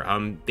bad here.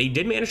 They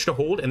did manage to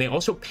hold, and they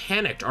also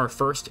panicked our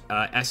first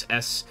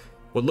SS,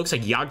 what looks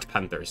like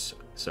Jagdpanthers.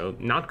 So,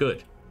 not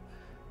good.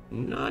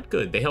 Not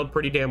good. They held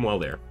pretty damn well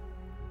there.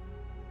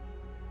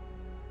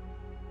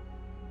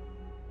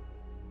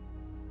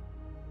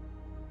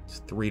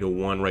 It's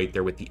 3-1 right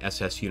there with the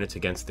SS units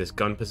against this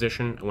gun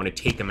position. I want to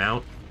take them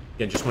out.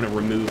 Again, just want to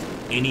remove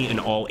any and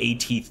all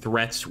AT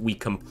threats. We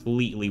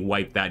completely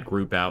wiped that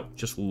group out.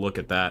 Just look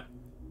at that.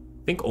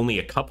 I think only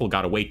a couple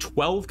got away.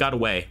 12 got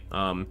away.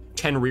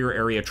 10 rear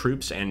area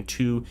troops and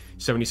 2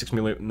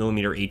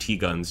 76mm AT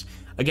guns.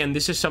 Again,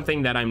 this is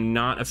something that I'm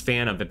not a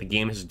fan of that the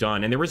game has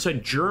done. And there was a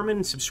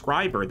German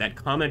subscriber that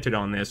commented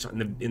on this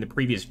in the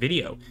previous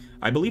video.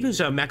 I believe it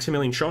was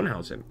Maximilian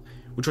Schonhausen,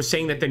 which was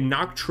saying that the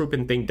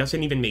Nachttruppen thing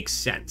doesn't even make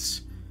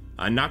sense.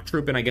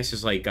 Nachttruppen, I guess,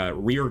 is like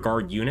rear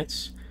guard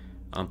units,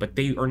 but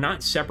they are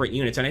not separate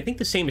units. And I think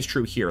the same is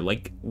true here.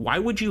 Like, why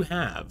would you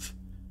have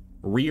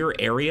rear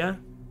area?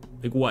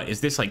 Like, what? Is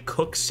this like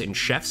cooks and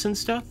chefs and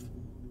stuff?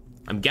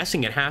 I'm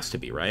guessing it has to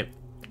be, right?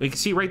 You can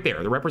see right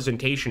there, the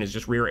representation is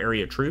just rear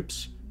area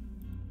troops.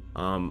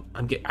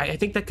 I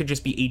think that could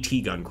just be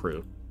AT gun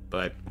crew,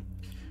 but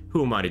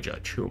who am I to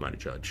judge? Who am I to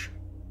judge?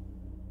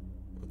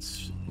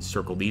 Let's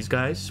encircle these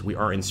guys. We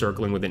are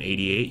encircling with an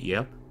 88,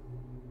 yep.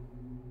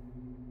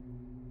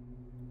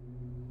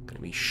 Gonna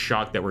be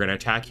shocked that we're gonna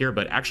attack here,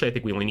 but actually I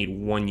think we only need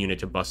 1 unit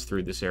to bust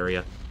through this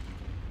area.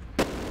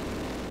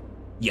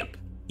 Yep.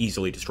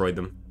 Easily destroyed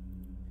them.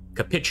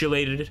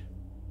 Capitulated.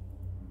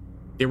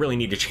 They really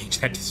need to change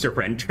that to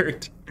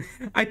surrendered.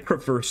 I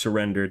prefer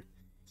surrendered.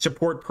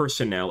 Support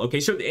personnel. Okay,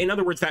 so in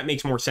other words, that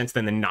makes more sense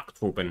than the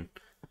Nachtruppen.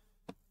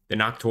 The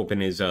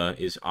Nachtruppen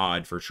is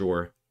odd for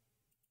sure.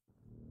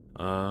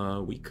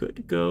 We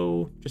could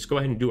just go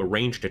ahead and do a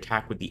ranged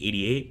attack with the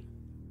 88.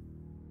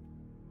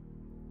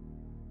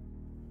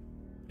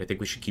 I think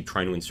we should keep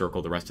trying to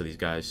encircle the rest of these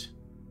guys.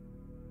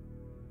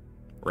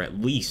 Or at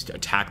least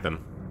attack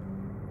them.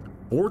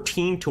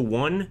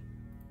 14-1.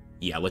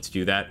 Yeah, let's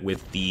do that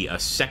with the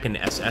 2nd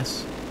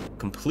SS.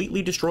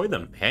 Completely destroy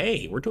them.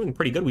 Hey, we're doing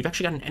pretty good. We've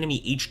actually got an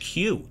enemy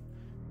HQ.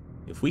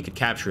 If we could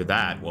capture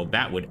that, well,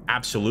 that would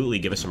absolutely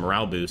give us a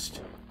morale boost.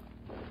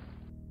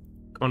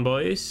 Come on,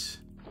 boys.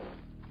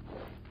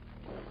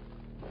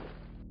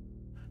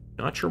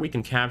 Not sure we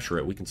can capture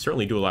it. We can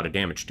certainly do a lot of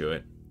damage to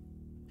it.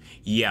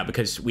 Yeah,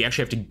 because we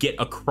actually have to get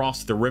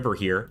across the river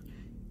here.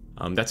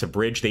 That's a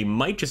bridge. They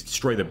might just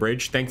destroy the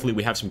bridge. Thankfully,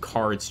 we have some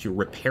cards to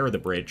repair the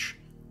bridge.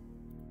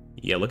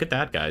 Yeah, look at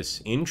that,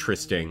 guys.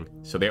 Interesting.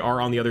 So they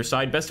are on the other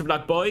side. Best of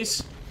luck,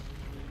 boys.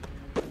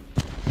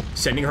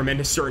 Sending our men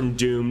to certain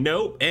doom.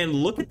 Nope. And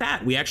look at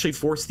that. We actually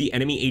forced the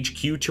enemy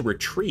HQ to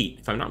retreat.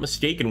 If I'm not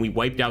mistaken, we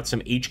wiped out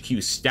some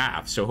HQ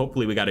staff. So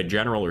hopefully we got a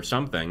general or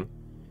something.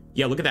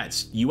 Yeah, look at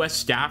that. US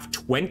staff,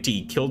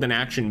 20 killed in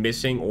action,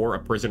 missing, or a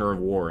prisoner of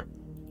war.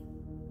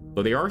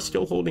 Though they are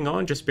still holding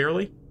on, just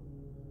barely.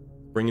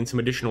 Bring in some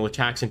additional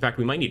attacks. In fact,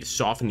 we might need to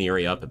soften the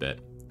area up a bit.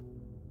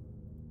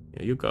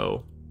 There you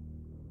go.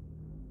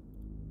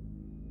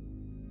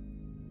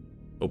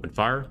 Open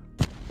fire.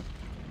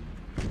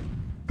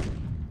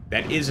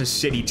 That is a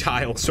city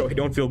tile, so I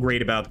don't feel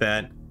great about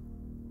that.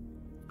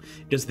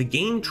 Does the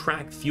game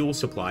track fuel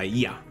supply?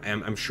 Yeah,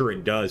 I'm sure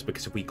it does,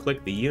 because if we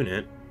click the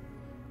unit...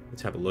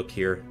 Let's have a look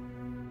here.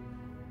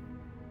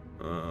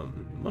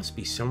 Must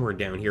be somewhere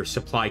down here.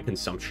 Supply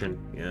consumption.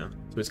 Yeah.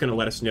 So it's going to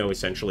let us know,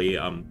 essentially,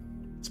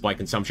 supply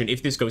consumption.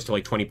 If this goes to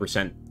like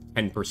 20%,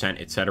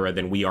 10%, etc.,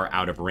 then we are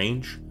out of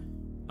range.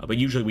 But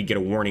usually we get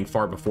a warning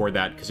far before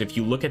that, because if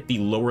you look at the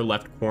lower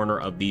left corner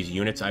of these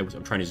units, I'm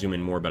trying to zoom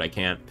in more, but I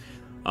can't.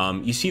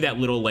 You see that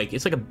little, like,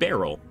 it's like a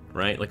barrel,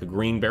 right? Like a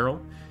green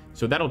barrel.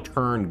 So that'll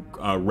turn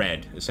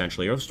red,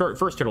 essentially.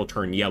 First it'll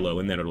turn yellow,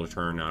 and then it'll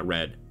turn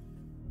red.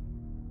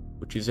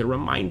 Which is a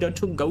reminder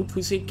to go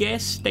to the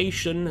gas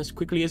station as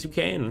quickly as you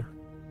can.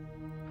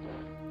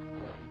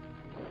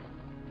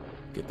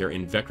 Get there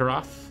in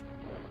Vekharov.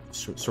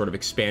 Sort of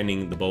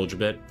expanding the bulge a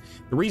bit.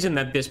 The reason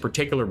that this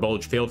particular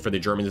bulge failed for the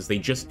Germans is they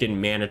just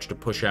didn't manage to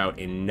push out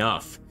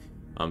enough.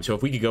 So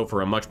if we could go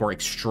for a much more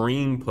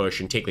extreme push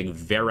and take like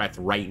Vereth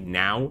right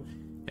now,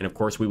 and of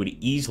course we would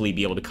easily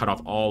be able to cut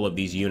off all of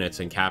these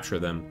units and capture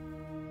them.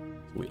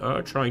 We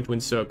are trying to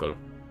encircle.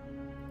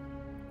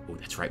 Oh,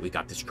 that's right, we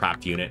got this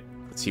trapped unit.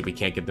 Let's see if we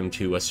can't get them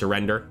to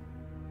surrender.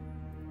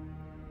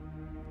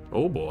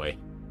 Oh boy.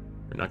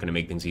 They're not going to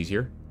make things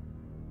easier.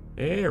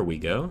 There we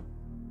go.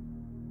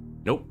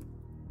 Nope.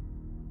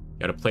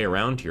 Got to play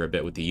around here a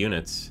bit with the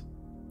units.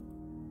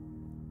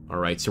 All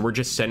right, so we're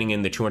just sending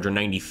in the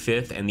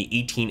 295th and the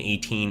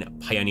 1818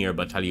 Pioneer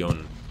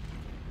Battalion.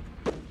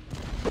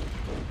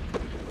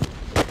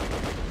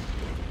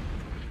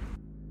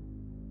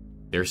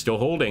 They're still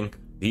holding.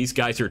 These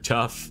guys are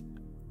tough.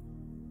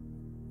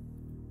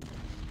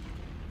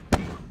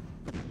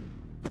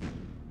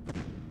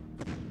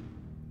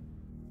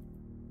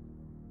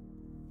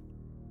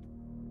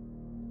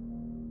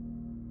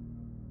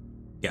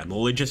 Yeah, the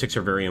logistics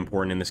are very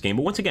important in this game.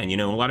 But once again, you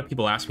know, a lot of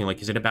people ask me,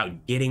 like, is it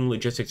about getting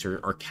logistics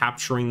or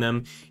capturing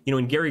them? You know,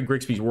 in Gary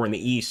Grigsby's War in the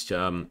East,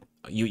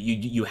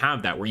 you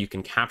have that where you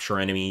can capture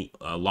enemy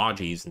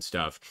lodges and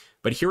stuff.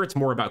 But here it's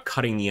more about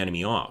cutting the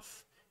enemy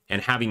off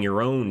and having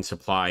your own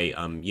supply,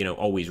 you know,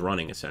 always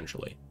running,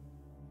 essentially.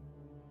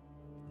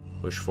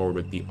 Push forward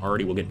with the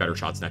Artie. We'll get better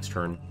shots next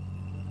turn.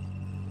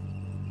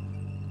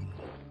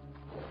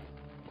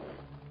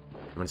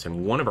 I'm going to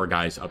send one of our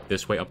guys up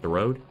this way, up the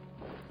road.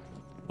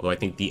 Although I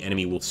think the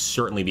enemy will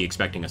certainly be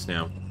expecting us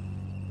now.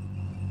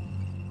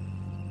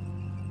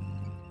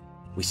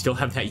 We still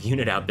have that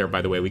unit out there,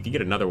 by the way. We could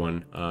get another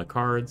one.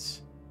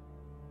 Cards.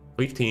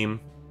 Fleet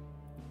team.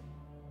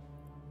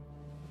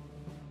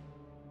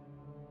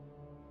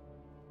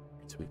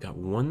 So we've got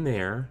one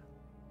there.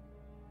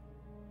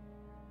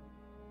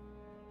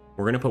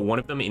 We're going to put one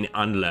of them in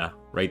Anle,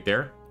 right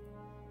there.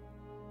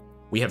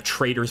 We have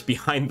traitors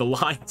behind the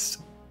lines.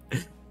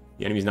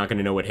 The enemy's not going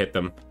to know what hit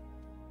them.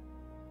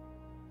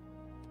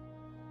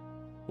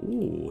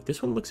 Ooh,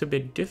 this one looks a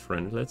bit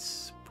different.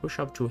 Let's push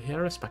up to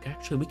Harrisburg.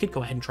 Actually, we could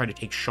go ahead and try to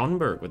take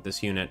Schonberg with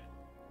this unit.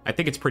 I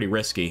think it's pretty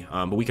risky,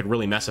 but we could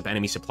really mess up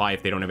enemy supply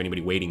if they don't have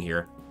anybody waiting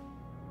here.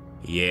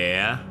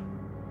 Yeah.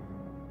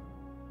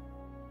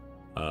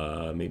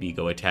 Maybe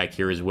go attack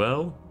here as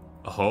well.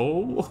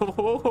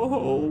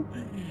 Oh,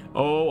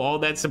 all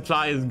that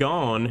supply is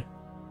gone.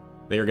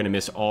 They are going to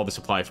miss all the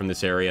supply from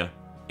this area.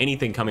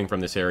 Anything coming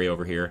from this area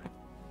over here.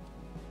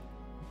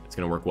 It's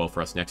going to work well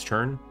for us next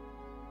turn.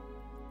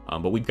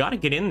 But we've got to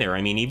get in there.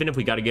 I mean, even if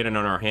we got to get in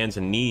on our hands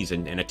and knees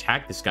and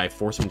attack this guy,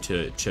 force him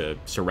to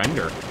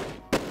surrender.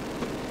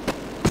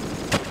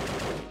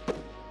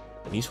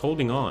 And he's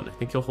holding on. I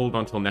think he'll hold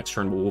on until next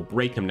turn, but we'll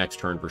break him next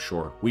turn for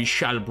sure. We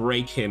shall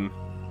break him.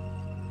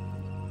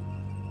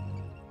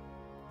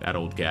 That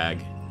old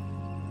gag.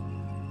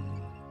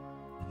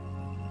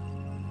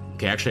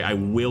 Okay, actually, I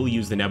will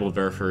use the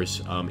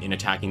Nebelwerfers in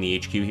attacking the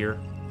HQ here.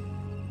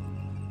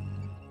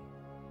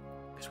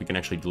 Because we can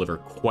actually deliver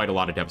quite a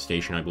lot of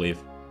devastation, I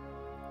believe.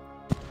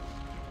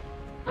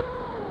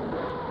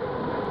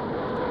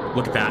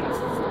 Look at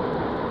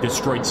that.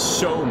 Destroyed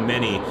so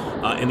many.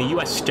 In the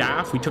U.S.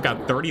 staff, we took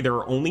out 30. There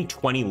are only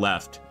 20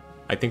 left.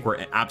 I think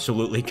we're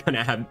absolutely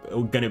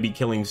gonna be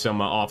killing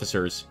some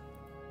officers.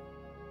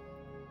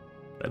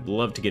 I'd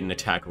love to get an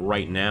attack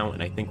right now,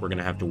 and I think we're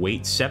gonna have to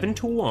wait.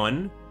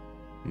 7-1.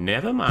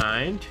 Never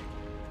mind.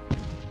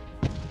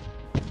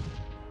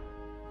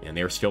 And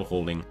they're still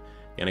holding.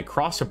 And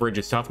across a bridge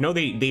is tough. No,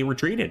 they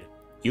retreated.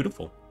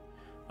 Beautiful.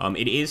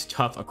 It is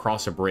tough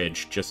across a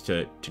bridge just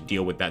to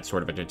deal with that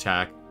sort of an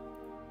attack.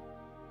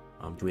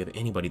 Do we have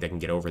anybody that can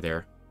get over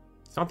there?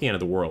 It's not the end of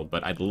the world,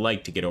 but I'd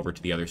like to get over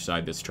to the other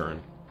side this turn.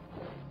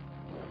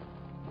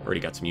 Already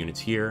got some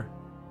units here.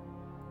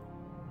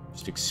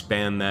 Just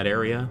expand that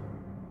area.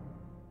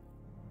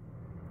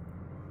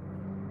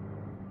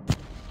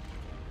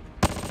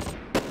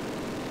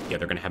 Yeah,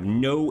 they're going to have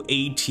no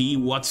AT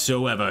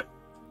whatsoever.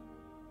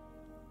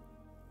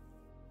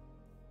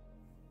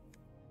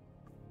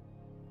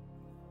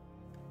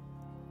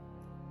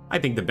 I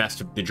think the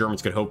best the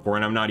Germans could hope for,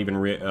 and I'm not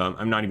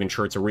even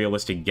sure it's a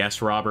realistic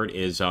guess, Robert,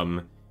 is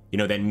you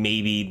know, that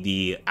maybe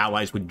the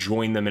Allies would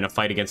join them in a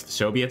fight against the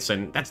Soviets,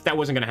 and that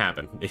wasn't going to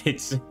happen.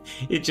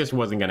 It just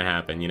wasn't going to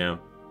happen, you know.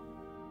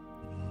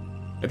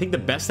 I think the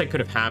best that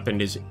could have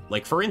happened is,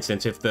 like, for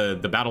instance, if the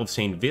Battle of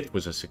St.Vith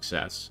was a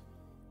success,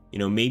 you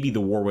know, maybe the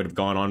war would have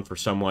gone on for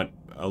somewhat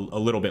a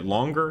little bit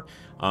longer.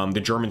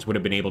 The Germans would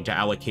have been able to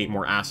allocate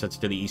more assets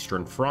to the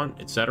Eastern Front,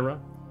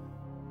 etc.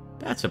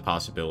 That's a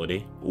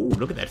possibility. Ooh,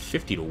 look at that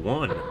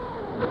 50-1.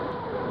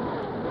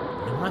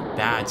 Not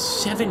bad.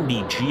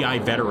 70 GI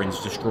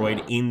veterans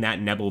destroyed in that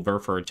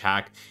Nebelwerfer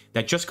attack.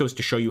 That just goes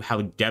to show you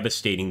how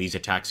devastating these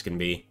attacks can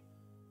be.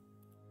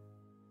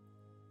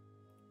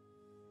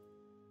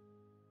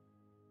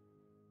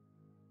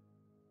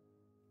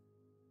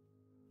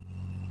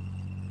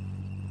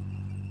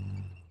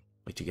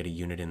 Like to get a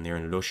unit in there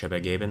in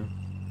Loschebegeben.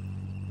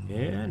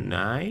 Yeah,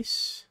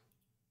 nice.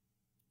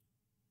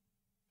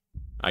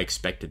 I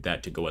expected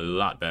that to go a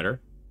lot better.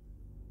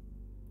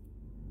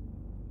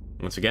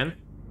 Once again,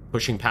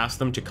 pushing past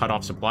them to cut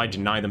off supply,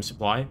 deny them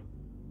supply.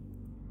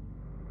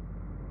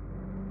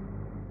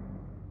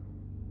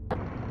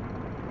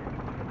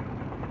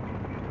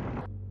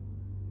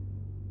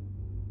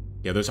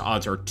 Yeah, those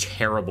odds are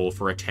terrible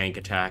for a tank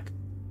attack.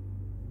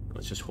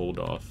 Let's just hold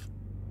off.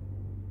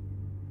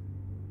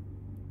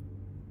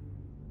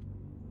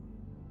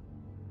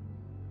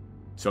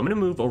 So I'm going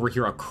to move over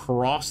here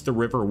across the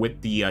river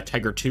with the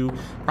Tiger II.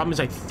 Problem is,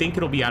 I think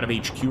it'll be out of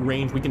HQ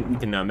range. We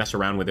can mess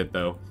around with it,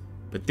 though.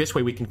 But this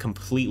way, we can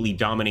completely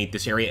dominate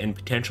this area and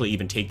potentially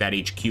even take that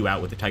HQ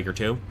out with the Tiger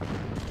II.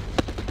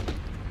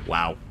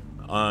 Wow.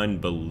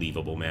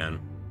 Unbelievable, man.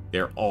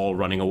 They're all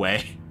running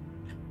away.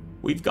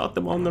 We've got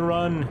them on the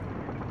run.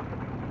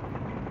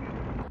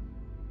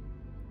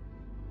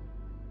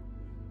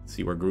 Let's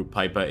see where Group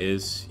Pipa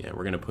is. Yeah,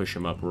 we're going to push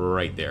him up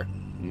right there.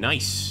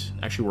 Nice.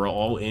 Actually, we're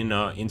all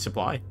in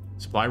supply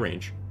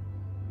range.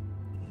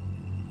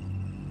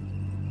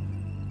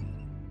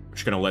 We're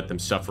just going to let them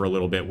suffer a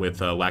little bit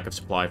with lack of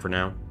supply for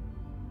now.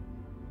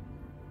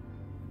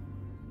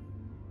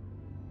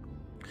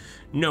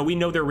 No, we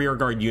know they're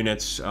rearguard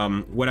units.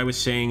 What I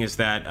was saying is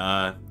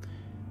that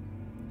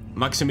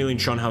Maximilian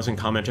Schonhausen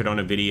commented on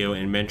a video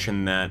and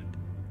mentioned that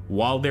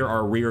while there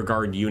are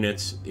rearguard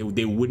units,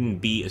 they wouldn't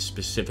be a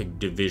specific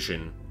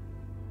division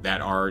that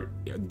are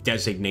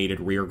designated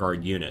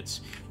rearguard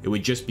units. It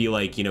would just be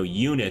like, you know,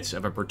 units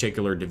of a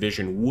particular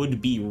division would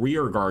be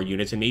rearguard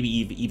units and maybe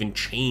even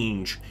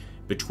change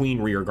between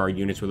rearguard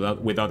units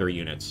with other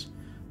units.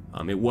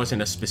 It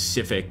wasn't a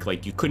specific,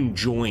 like, you couldn't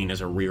join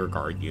as a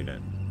rearguard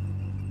unit.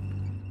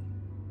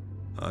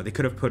 They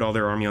could have put all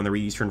their army on the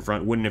Eastern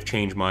Front, wouldn't have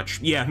changed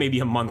much. Yeah, maybe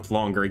a month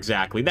longer,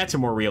 exactly. That's a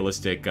more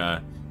realistic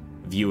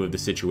view of the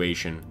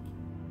situation.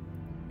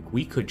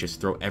 We could just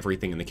throw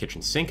everything in the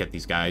kitchen sink at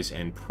these guys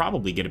and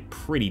probably get a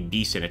pretty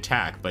decent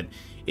attack, but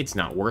it's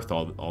not worth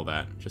all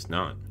that. Just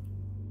not.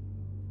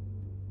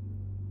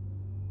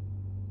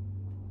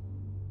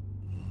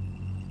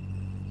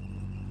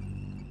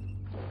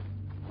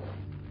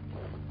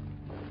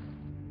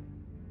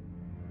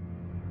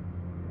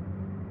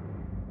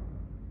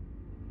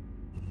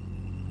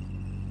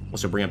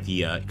 Also bring up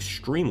the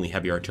extremely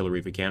heavy artillery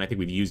if we can. I think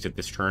we've used it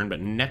this turn, but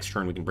next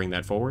turn we can bring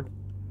that forward.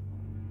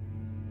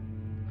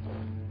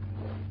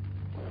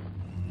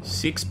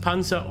 6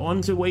 Panzer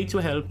on the way to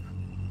help.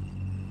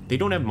 They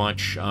don't have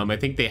much. I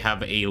think they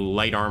have a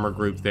light armor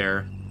group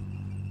there.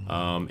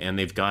 And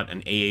they've got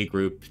an AA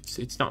group.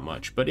 It's not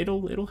much, but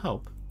it'll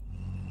help.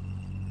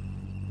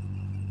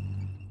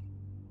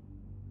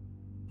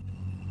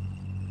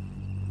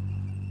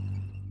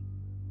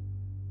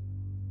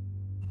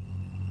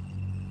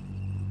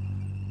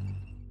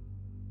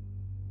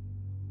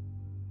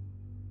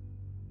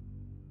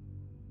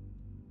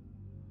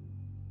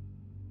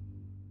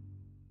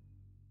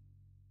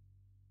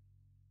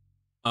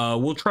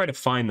 We'll try to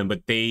find them,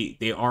 but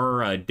they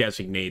are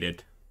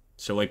designated.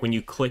 So like when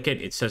you click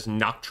it, it says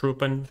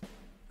Nachtruppen.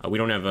 We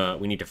don't have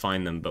we need to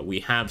find them, but we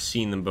have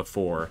seen them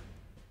before.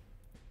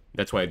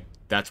 That's why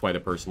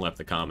the person left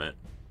the comment.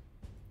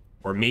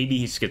 Or maybe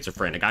he's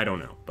schizophrenic. I don't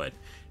know, but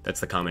that's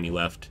the comment he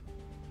left.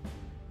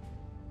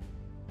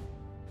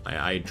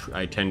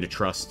 I tend to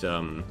trust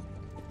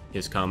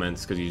his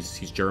comments because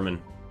he's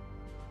German,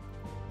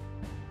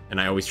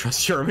 and I always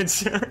trust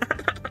Germans.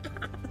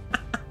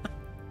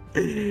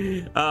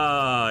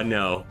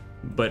 No,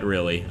 but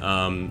really,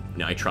 no,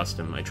 I trust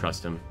him. I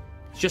trust him.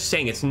 It's just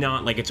saying it's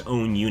not like its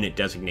own unit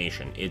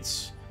designation.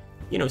 It's,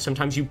 you know,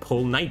 sometimes you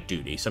pull night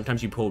duty,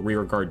 sometimes you pull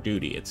rear guard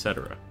duty,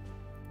 etc.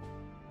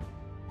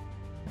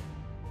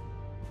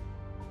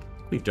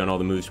 We've done all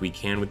the moves we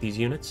can with these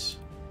units.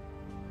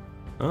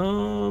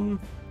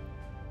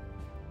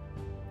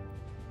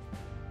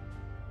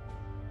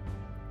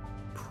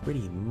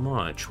 Pretty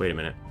much. Wait a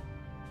minute.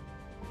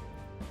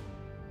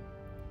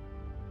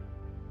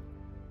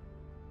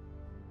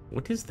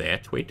 What is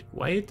that? Wait,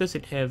 why does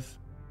it have...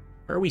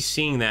 Why are we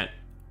seeing that?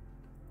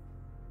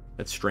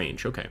 That's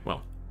strange. Okay,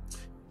 well,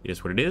 it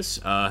is what it is.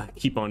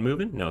 Keep on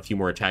moving. No, a few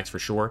more attacks for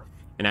sure.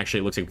 And actually,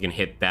 it looks like we can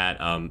hit that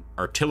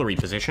artillery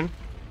position.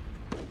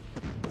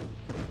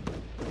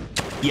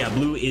 Yeah,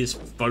 blue is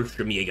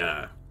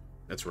Fallschirmjäger.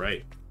 That's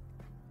right.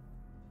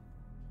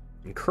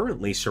 I'm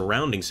currently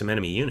surrounding some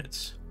enemy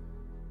units.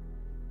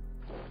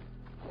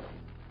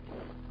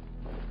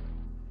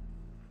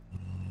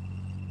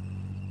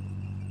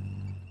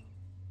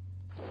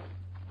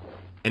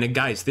 And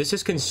guys, this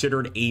is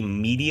considered a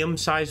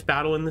medium-sized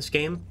battle in this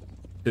game.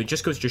 So it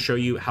just goes to show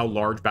you how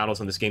large battles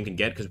in this game can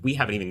get, because we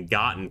haven't even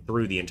gotten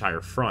through the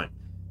entire front.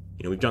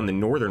 You know, we've done the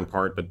northern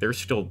part, but there's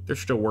still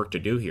work to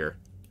do here.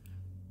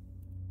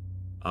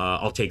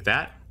 I'll take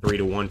that.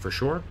 3-1 for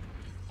sure.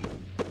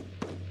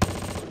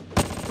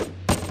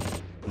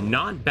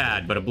 Not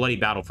bad, but a bloody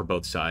battle for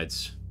both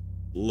sides.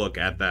 Look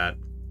at that.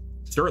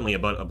 Certainly a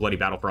bloody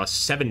battle for us.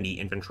 70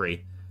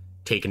 infantry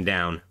taken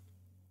down.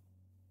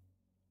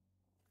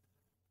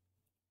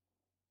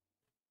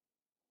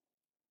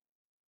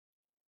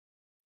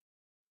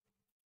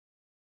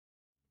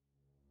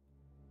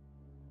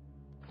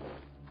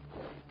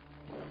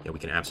 Yeah, we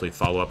can absolutely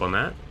follow up on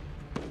that.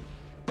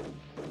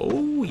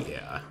 Oh,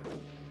 yeah.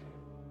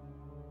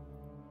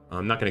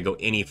 I'm not going to go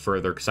any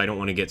further because I don't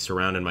want to get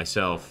surrounded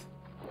myself.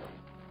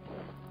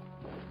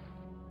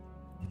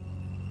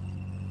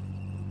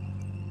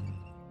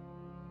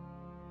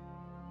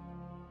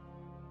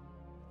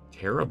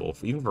 Terrible.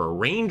 Even for a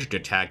ranged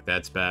attack,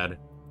 that's bad.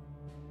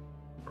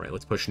 All right,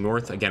 let's push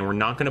north. Again, we're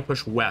not going to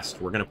push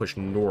west. We're going to push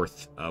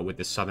north with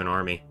the Southern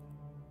Army.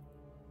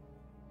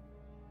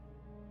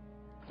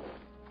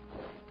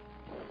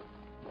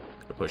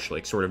 Push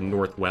like sort of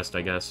northwest,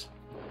 I guess.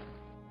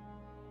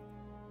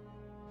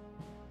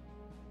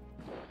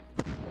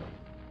 It's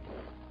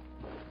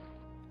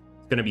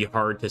gonna be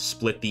hard to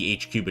split the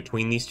HQ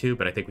between these two,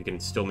 but I think we can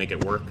still make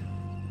it work.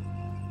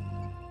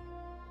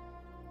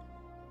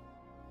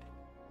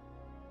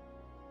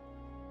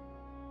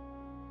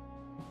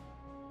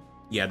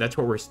 Yeah, that's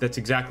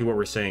exactly what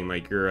we're saying,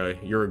 Mike.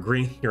 You're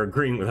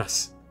agreeing with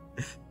us.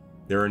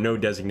 There are no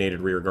designated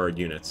rear guard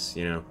units,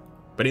 you know.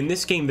 But in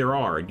this game, there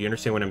are. Do you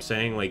understand what I'm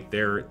saying? Like,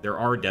 there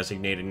are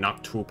designated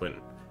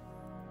Nachtruppen.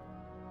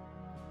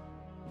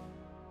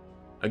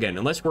 Again,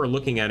 unless we're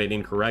looking at it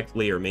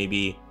incorrectly, or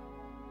maybe...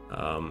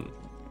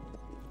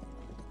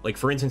 like,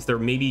 for instance, they're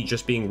maybe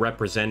just being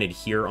represented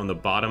here on the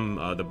bottom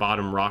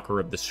rocker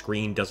of the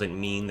screen doesn't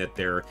mean that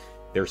they're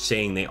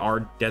saying they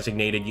are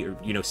designated,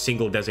 you know,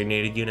 single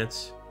designated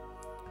units.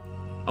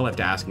 I'll have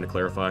to ask him to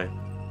clarify.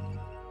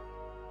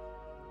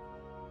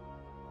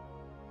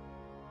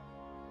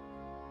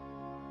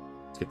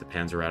 Get the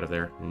Panzer out of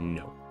there.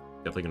 No.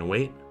 Definitely gonna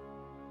wait.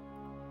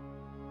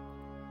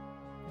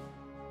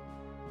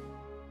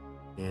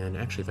 And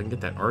actually, if I can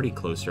get that Artie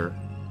closer,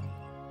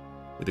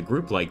 with a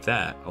group like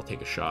that, I'll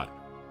take a shot.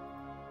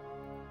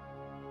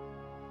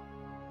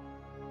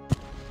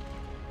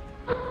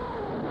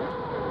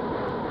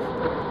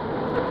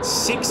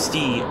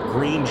 "60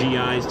 green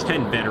GIs,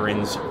 10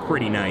 veterans.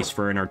 Pretty nice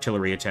for an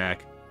artillery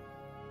attack.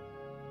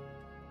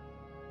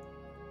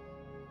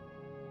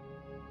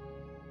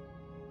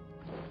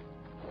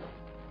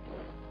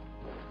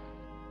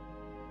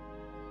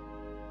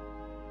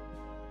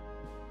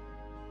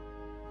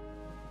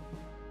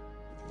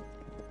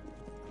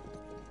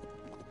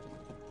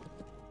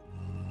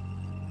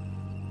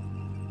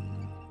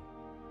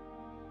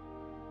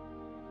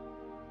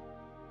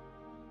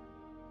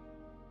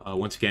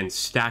 Once again,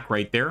 stack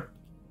right there.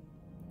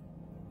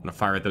 I'm gonna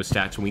fire at those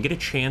stacks when we get a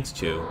chance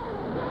to,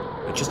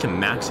 but just to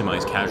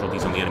maximize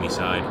casualties on the enemy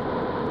side.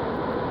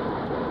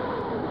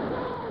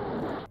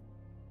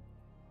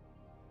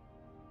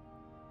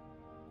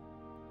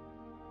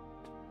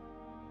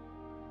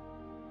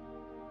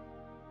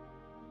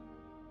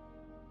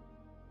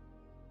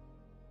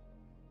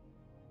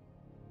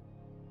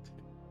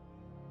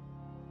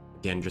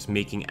 Again, just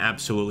making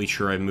absolutely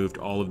sure I've moved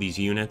all of these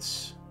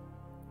units.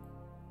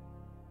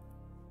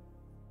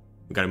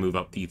 We got to move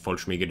up the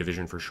Volksmega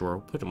division for sure.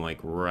 We'll put them like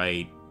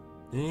right...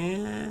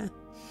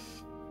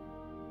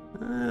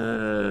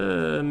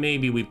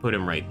 maybe we put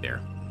him right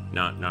there.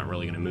 Not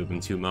really going to move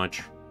him too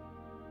much.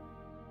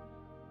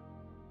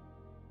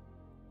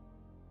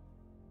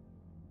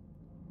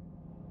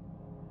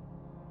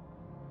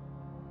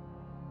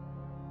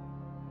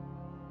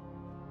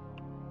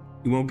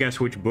 You won't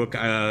guess which book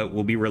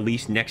will be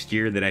released next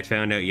year that I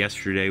found out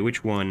yesterday.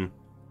 Which one?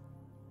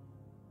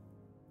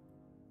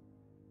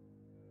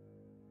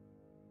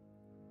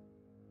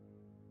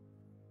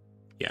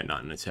 Yeah,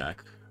 not an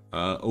attack.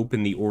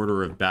 Open the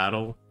order of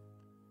battle.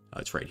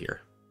 It's right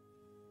here.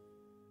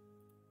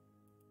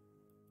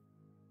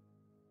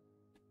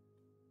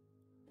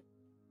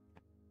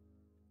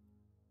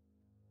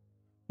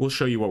 We'll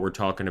show you what we're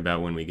talking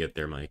about when we get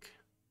there, Mike.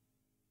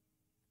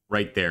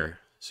 Right there.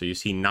 So you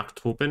see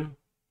Nachttruppen?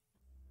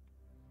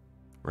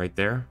 Right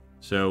there.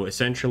 So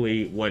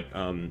essentially what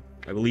I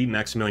believe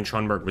Maximilian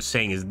Schonberg was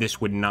saying is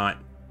this would not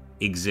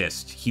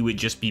exist. He would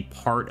just be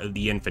part of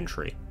the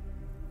infantry.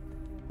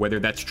 Whether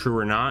that's true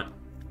or not,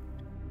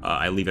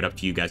 I leave it up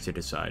to you guys to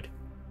decide.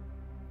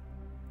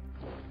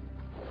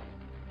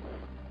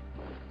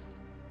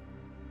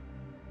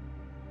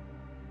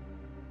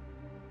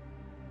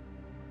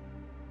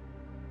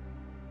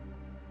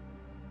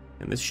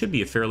 And this should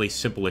be a fairly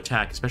simple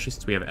attack, especially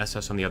since we have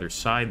SS on the other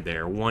side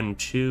there. 1,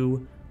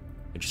 2.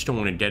 I just don't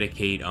want to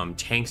dedicate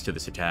tanks to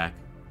this attack.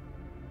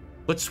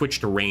 Let's switch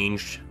to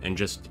ranged and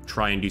just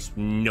try and do...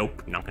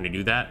 Nope, not going to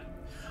do that.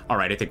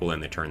 Alright, I think we'll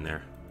end the turn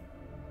there.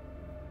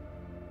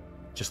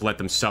 Just let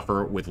them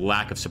suffer with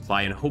lack of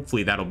supply, and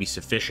hopefully that'll be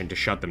sufficient to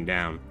shut them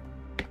down.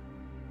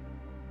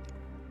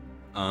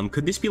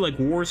 Could this be like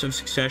Wars of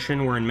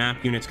Succession, wherein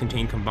map units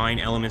contain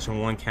combined elements in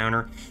one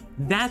counter?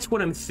 That's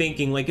what I'm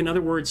thinking. Like, in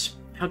other words,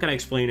 how can I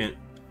explain it?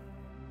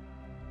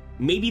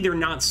 Maybe they're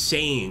not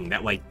saying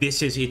that, like,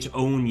 this is its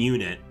own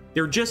unit.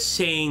 They're just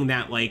saying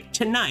that, like,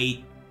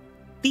 tonight,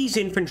 these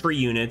infantry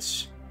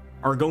units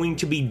are going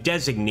to be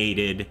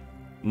designated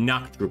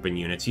Nachttruppen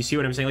units. You see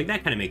what I'm saying? Like,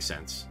 that kind of makes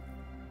sense.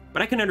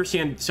 But I can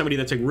understand somebody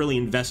that's, like, really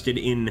invested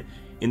in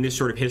this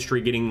sort of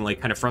history getting, like,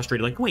 kind of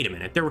frustrated. Like, wait a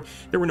minute, there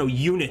were no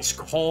units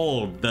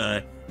called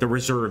the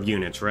reserve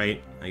units,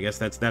 right? I guess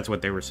that's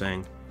what they were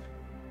saying.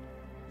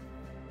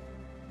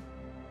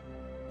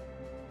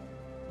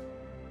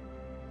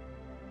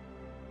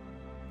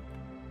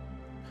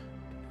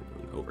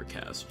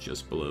 Overcast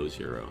just below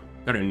 0.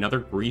 Got another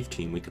grief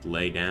team we could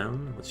lay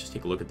down. Let's just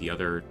take a look at the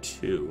other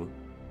two.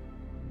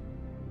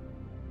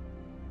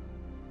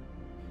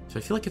 So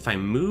I feel like if I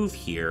move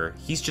here,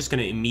 he's just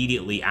going to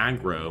immediately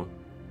aggro.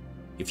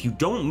 If you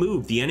don't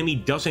move, the enemy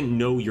doesn't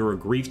know you're a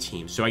grief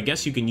team. So I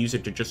guess you can use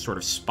it to just sort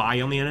of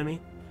spy on the enemy.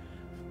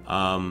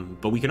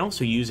 But we can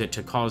also use it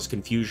to cause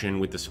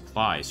confusion with the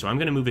supply. So I'm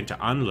going to move into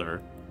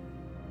Anler.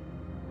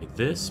 Like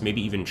this.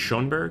 Maybe even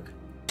Schonberg.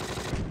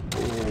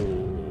 Oh.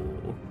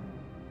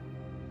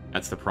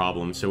 That's the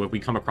problem. So if we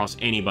come across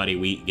anybody,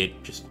 we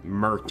get just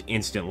murked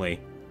instantly.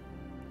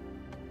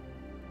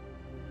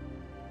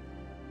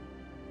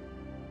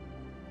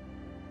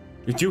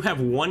 We do have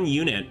one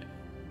unit.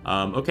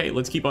 Okay,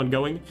 let's keep on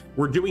going.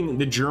 We're doing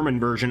the German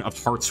version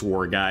of Hearts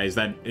War, guys.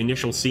 That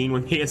initial scene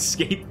when they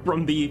escape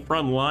from the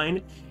front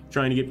line,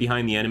 trying to get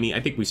behind the enemy. I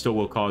think we still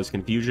will cause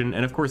confusion.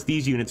 And of course,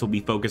 these units will be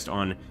focused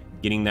on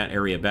getting that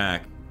area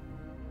back.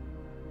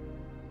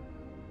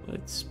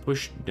 Let's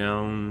push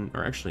down,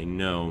 or actually,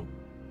 no.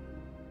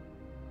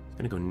 It's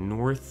gonna go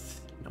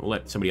north. No, we'll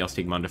let somebody else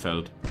take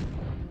Mandefeld.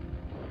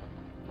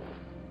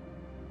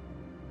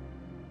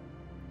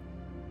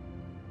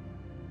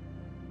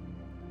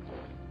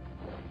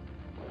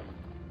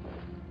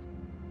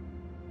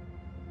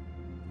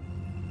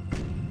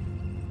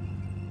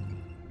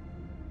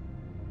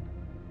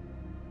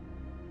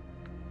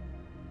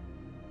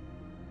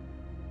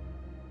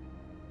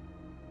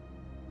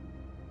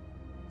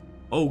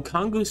 Oh,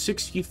 Congo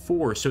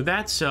 64. So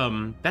that's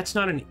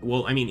not an...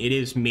 Well, I mean, it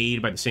is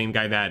made by the same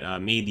guy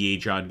that made the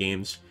Age-Odd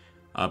games.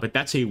 But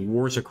that's a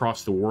Wars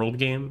Across the World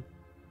game.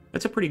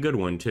 That's a pretty good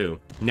one, too.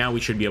 Now we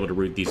should be able to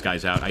root these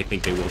guys out. I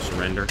think they will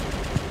surrender.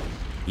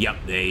 Yep,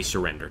 they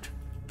surrendered.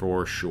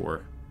 For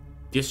sure.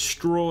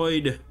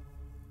 Destroyed.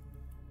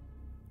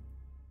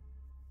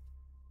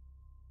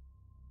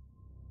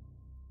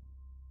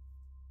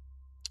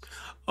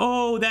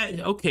 Oh,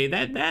 okay,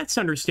 that's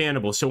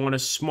understandable. So on a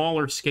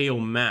smaller scale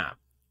map.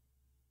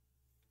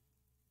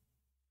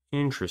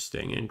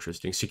 Interesting,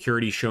 interesting.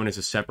 Security shown as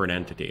a separate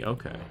entity.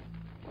 Okay.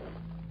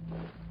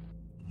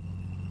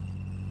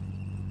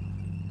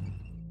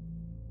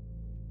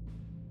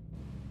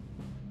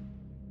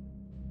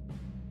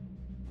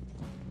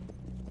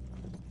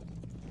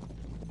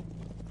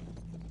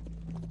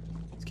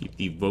 Let's keep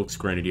the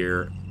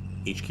Volksgrenadier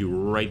HQ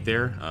right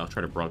there. I'll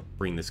try to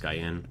bring this guy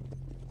in.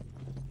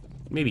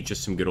 Maybe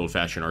just some good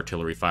old-fashioned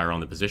artillery fire on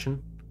the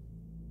position.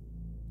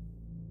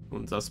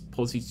 Und das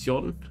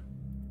Position.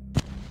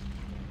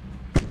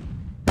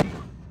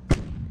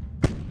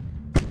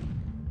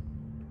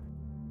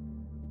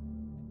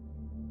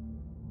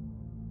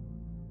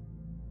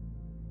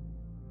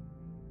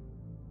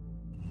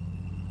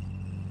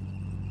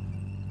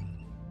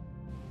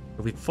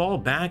 If we fall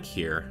back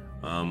here,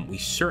 we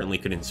certainly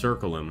could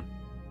encircle him.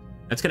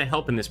 That's going to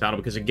help in this battle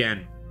because,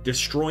 again,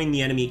 destroying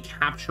the enemy,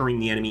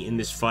 capturing the enemy in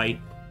this fight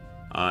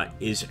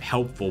is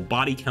helpful.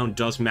 Body count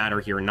does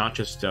matter here, not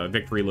just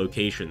victory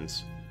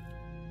locations.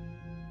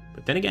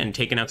 But then again,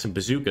 taking out some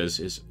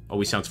bazookas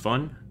always sounds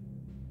fun.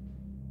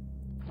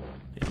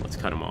 Yeah, let's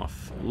cut them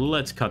off.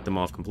 Let's cut them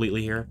off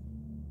completely here.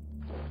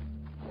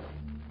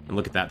 And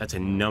look at that. That's a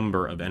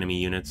number of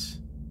enemy units.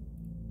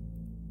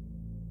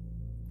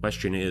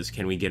 Question is,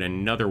 can we get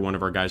another one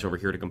of our guys over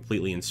here to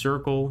completely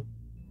encircle?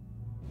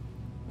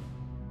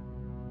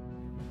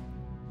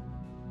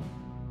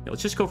 Yeah,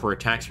 let's just go for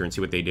attacks here and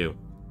see what they do.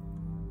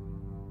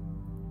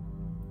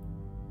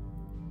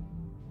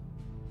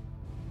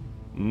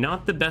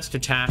 Not the best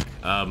attack,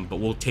 but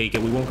we'll take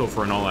it. We won't go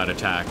for an all-out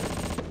attack.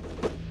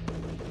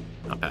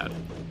 Not bad.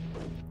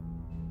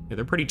 Yeah,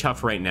 they're pretty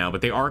tough right now,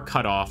 but they are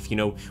cut off. You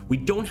know, we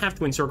don't have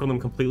to encircle them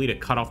completely to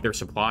cut off their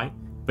supply,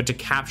 but to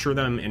capture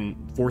them and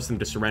force them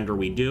to surrender,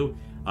 we do.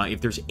 If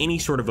there's any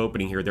sort of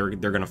opening here, they're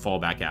going to fall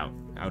back out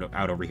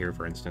over here,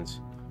 for instance.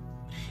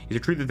 Is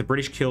it true that the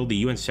British killed the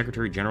UN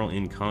Secretary General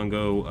in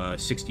Congo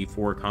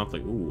 64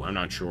 conflict? Ooh, I'm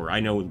not sure. I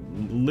know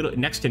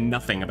next to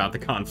nothing about the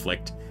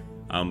conflict,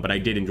 but I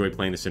did enjoy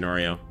playing the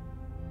scenario.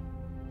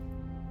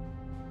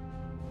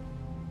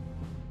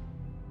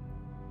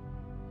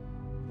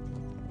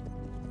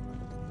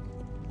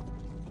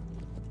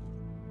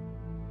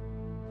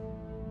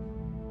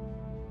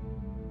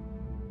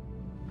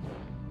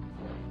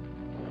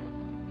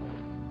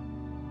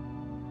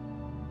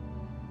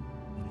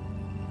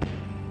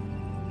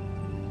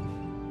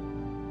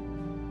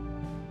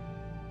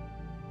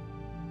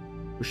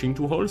 Pushing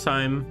to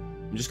Holzheim.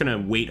 I'm just gonna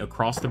wait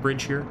across the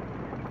bridge here.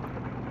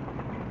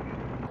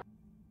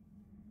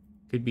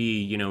 Could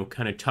be, you know,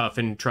 kind of tough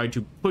and try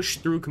to push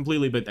through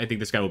completely, but I think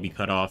this guy will be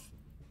cut off.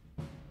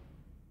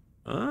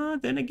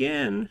 Then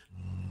again,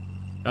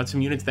 got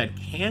some units that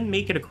can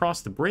make it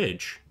across the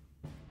bridge.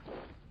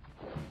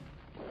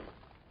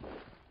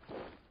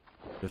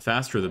 The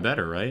faster, the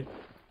better, right?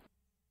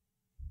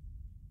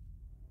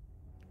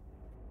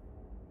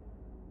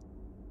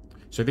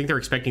 So I think they're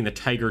expecting the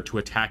Tiger to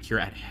attack here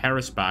at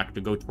Harrisbach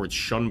to go towards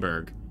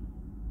Schönberg.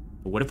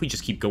 But what if we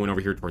just keep going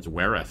over here towards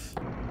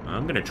Wereth?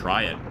 I'm going to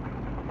try it.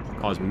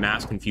 Cause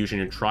mass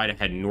confusion and try to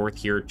head north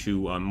here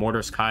to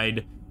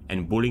Morderskheid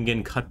and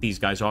Bullingen, cut these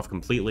guys off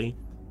completely.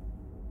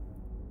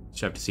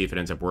 Just have to see if it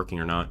ends up working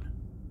or not.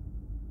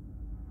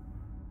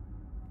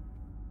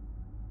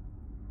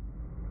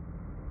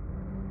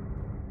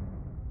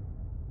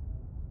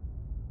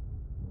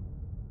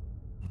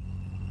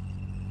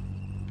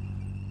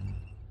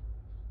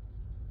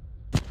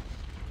 I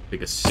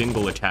think a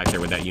single attack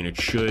there with that unit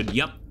should...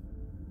 Yep.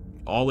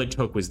 All it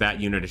took was that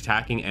unit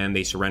attacking, and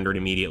they surrendered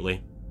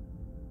immediately.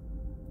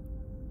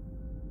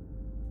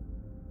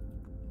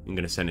 I'm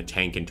going to send a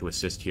tank in to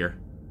assist here.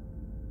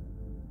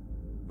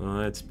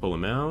 Let's pull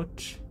him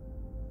out.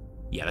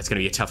 Yeah, that's going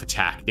to be a tough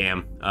attack.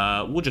 Damn.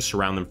 We'll just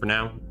surround them for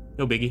now.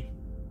 No biggie.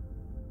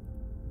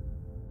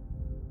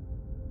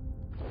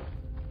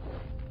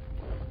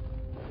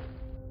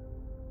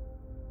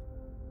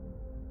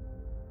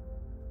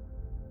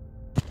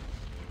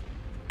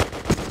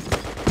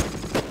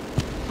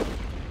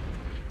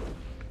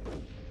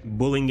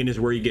 Bullingen is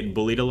where you get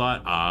bullied a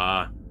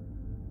lot.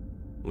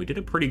 We did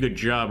a pretty good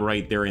job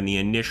right there in the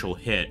initial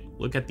hit.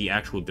 Look at the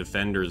actual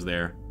defenders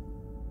there.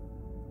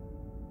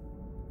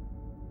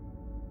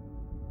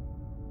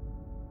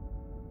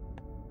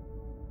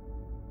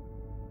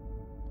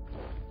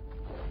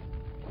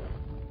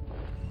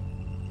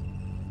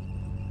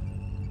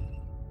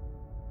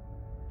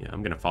 Yeah,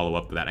 I'm going to follow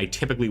up with that. I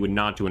typically would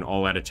not do an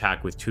all-out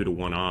attack with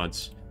 2-to-1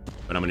 odds,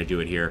 but I'm going to do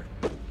it here.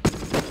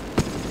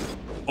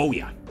 Oh,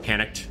 yeah.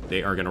 Panicked.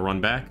 They are going to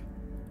run back.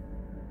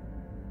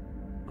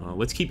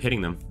 Let's keep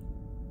hitting them.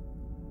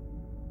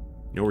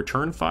 No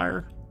return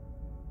fire.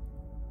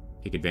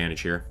 Take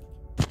advantage here.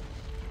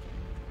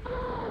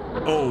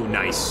 Oh,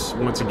 nice.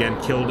 Once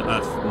again, killed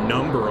a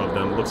number of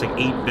them. Looks like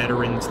 8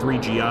 veterans, 3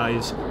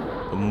 GIs,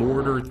 a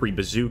mortar, 3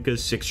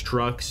 bazookas, 6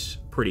 trucks.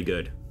 Pretty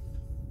good.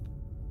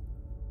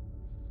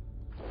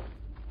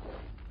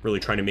 Really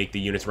trying to make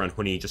the units around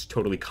Huni just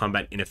totally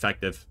combat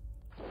ineffective.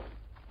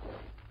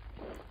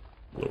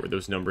 Lower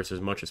those numbers as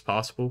much as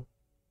possible.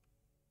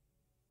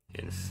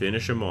 And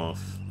finish them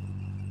off.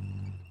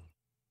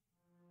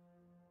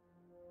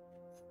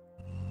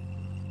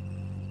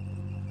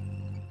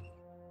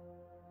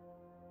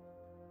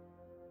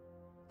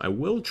 I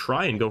will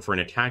try and go for an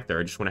attack there.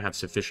 I just want to have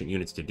sufficient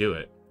units to do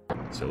it.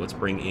 So let's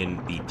bring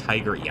in the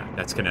Tiger. Yeah,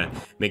 that's going to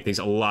make things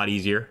a lot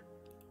easier.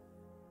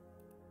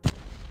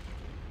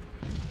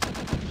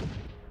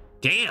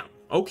 Damn.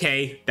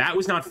 Okay, that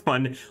was not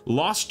fun.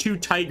 Lost 2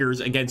 Tigers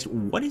against...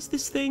 What is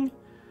this thing?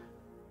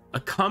 A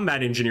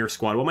combat engineer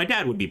squad. Well, my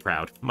dad would be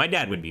proud. My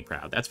dad would be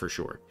proud, that's for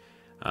sure.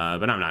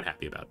 But I'm not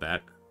happy about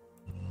that.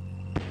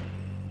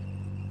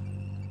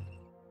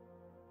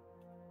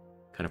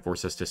 Kind of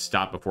forced us to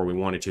stop before we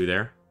wanted to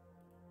there.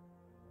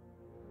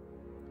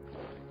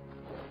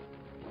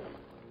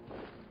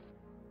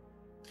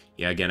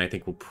 Yeah, again, I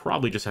think we'll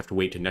probably just have to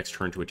wait to next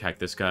turn to attack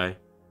this guy.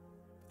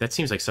 That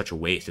seems like such a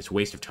waste. It's a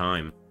waste of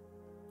time.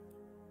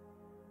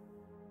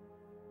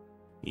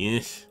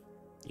 Yes.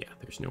 Yeah,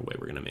 there's no way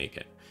we're going to make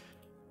it.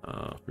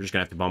 We're just going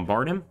to have to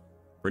bombard him,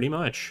 pretty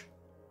much.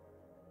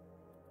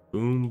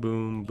 Boom,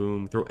 boom,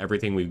 boom. Throw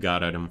everything we've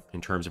got at him in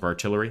terms of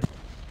artillery.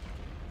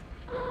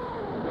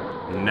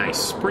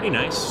 Nice. Pretty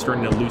nice.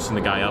 Starting to loosen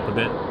the guy up a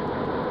bit.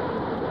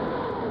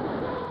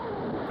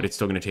 But it's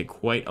still going to take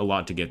quite a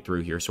lot to get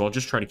through here. So I'll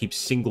just try to keep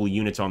single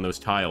units on those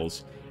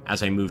tiles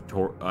as I move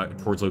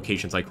towards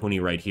locations like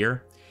Huni right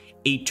here.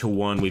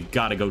 8-1. We've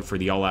got to go for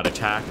the all-out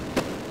attack.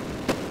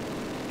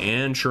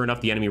 And sure enough,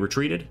 the enemy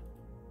retreated.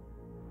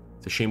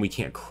 It's a shame we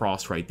can't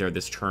cross right there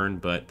this turn,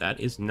 but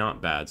that is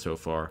not bad so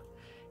far.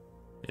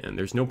 And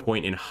there's no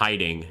point in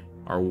hiding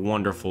our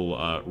wonderful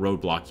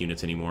roadblock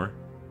units anymore.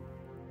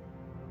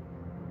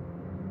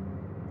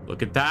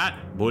 Look at that.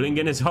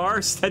 Bullingen is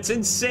ours. That's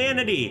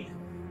insanity.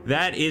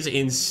 That is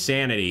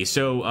insanity.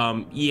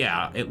 So,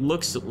 yeah, it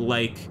looks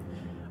like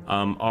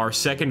our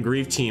second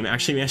Grief team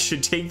actually managed to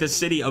take the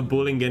city of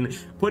Bullingen,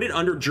 put it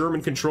under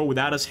German control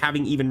without us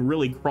having even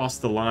really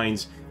crossed the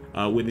lines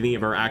with any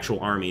of our actual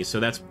armies. So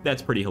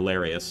that's pretty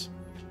hilarious.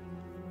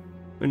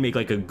 Would make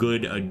like a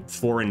good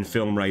foreign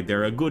film right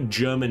there, a good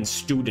German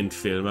student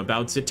film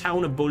about the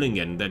town of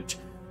Bullingen that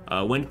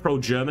went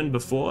pro-German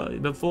before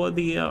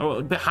the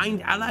or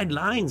behind Allied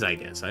lines, I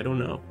guess. I don't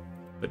know,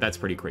 but that's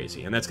pretty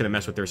crazy, and that's going to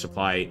mess with their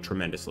supply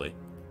tremendously.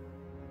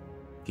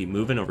 Keep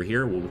moving over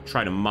here. We'll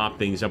try to mop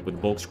things up with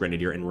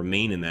Volksgrenadier and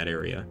remain in that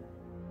area.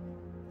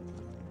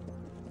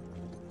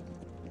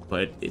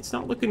 But it's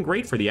not looking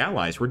great for the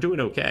Allies. We're doing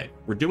okay.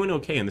 We're doing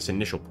okay in this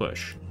initial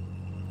push.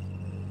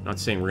 Not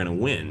saying we're going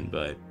to win,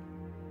 but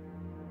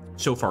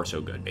so far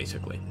so good,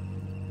 basically.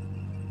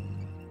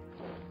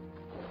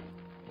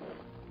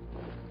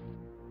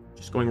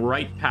 Just going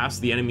right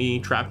past the enemy,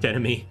 trapped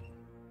enemy.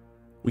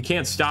 We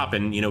can't stop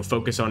and, you know,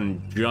 focus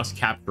on just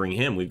capturing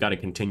him. We've got to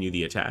continue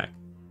the attack.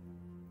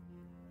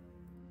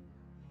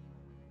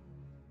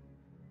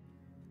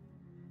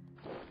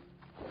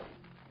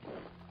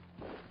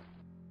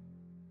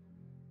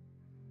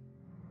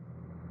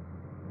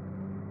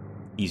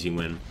 Easy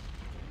win.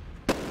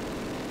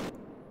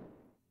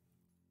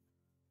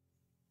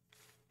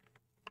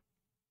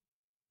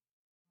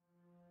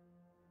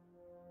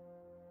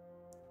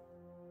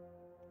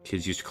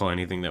 Kids used to call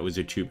anything that was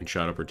a tube and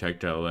shot a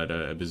projectile at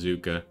a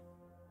bazooka.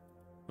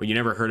 Well, you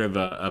never heard of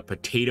a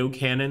potato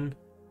cannon?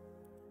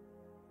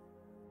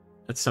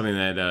 That's something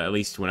that, at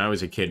least when I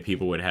was a kid,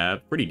 people would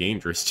have. Pretty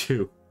dangerous,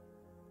 too.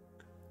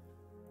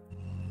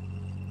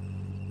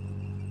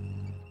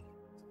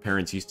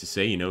 Parents used to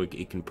say, you know,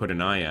 it can put an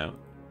eye out.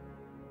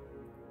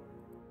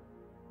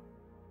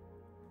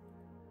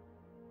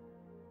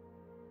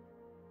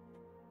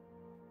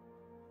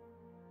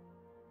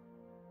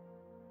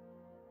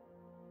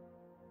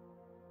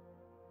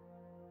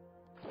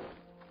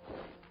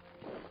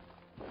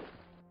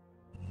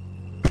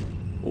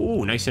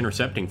 Ooh, nice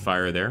intercepting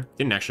fire there.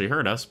 Didn't actually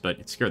hurt us, but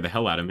it scared the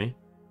hell out of me.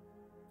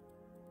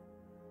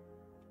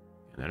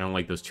 And I don't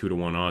like those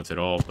 2-to-1 odds at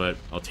all, but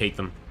I'll take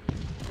them.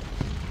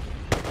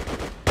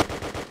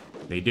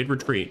 They did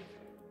retreat.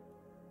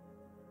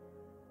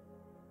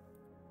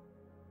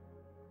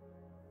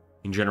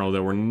 In general,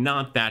 though, we're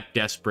not that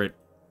desperate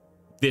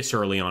this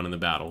early on in the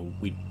battle.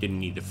 We didn't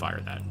need to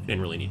fire that. We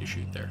didn't really need to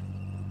shoot there.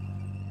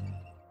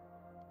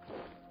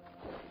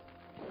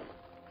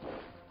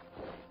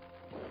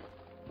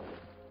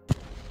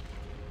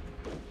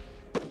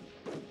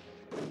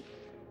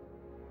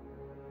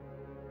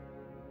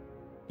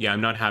 Yeah,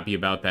 I'm not happy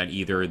about that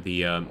either.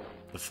 The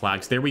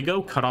flags. There we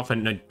go. Cut off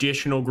an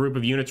additional group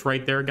of units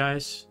right there,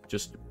 guys.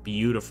 Just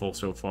beautiful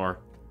so far.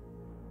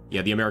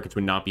 Yeah, the Americans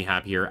would not be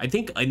happy here. I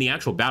think in the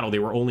actual battle, they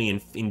were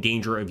only in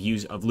danger of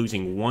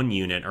losing one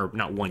unit, or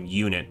not one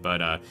unit,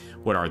 but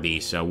what are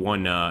these?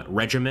 One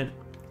regiment.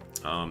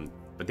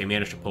 But they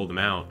managed to pull them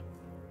out.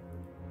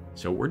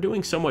 So we're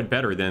doing somewhat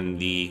better than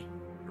the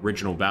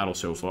original battle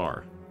so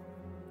far.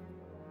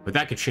 But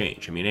that could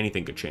change. I mean,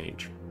 anything could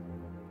change.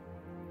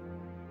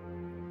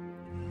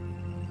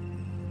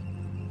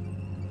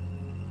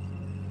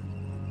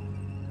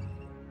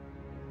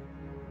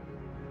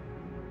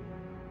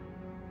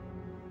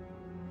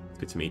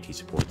 Get some AT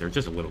support there,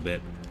 just a little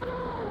bit.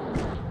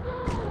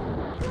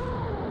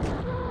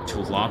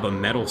 Lava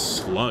metal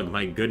slug,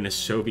 my goodness,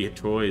 Soviet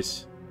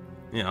toys.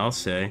 Yeah, I'll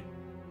say.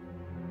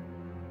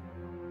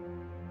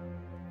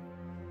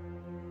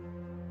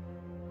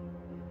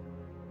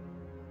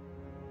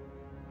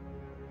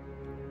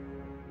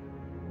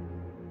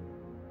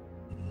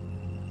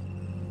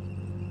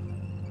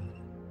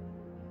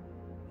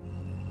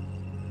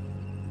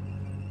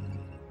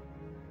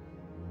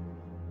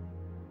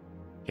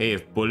 Hey,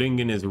 if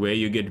Bullingen is where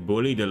you get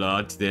bullied a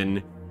lot,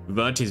 then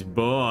what is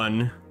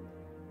born?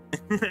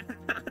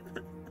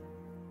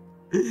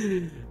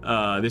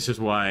 This is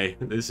why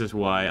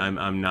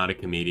I'm not a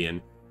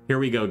comedian. Here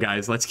we go,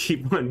 guys. Let's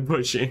keep on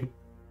pushing.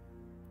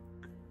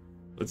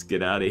 Let's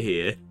get out of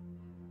here.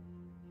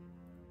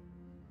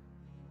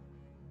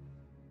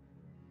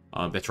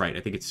 That's right. I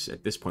think it's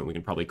at this point we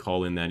can probably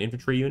call in that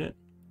infantry unit.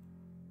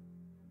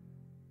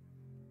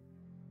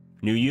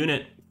 New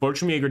unit,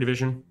 Fallschirmjäger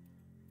Division.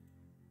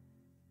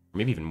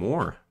 Maybe even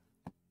more.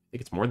 I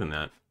think it's more than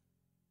that.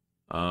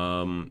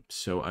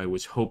 So I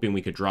was hoping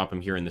we could drop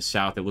him here in the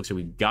south. It looks like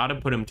we've got to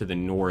put him to the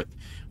north.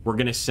 We're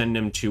going to send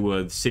him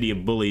to the city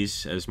of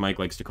bullies, as Mike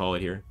likes to call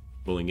it here.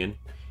 Bullingen.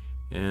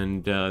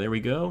 And there we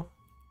go.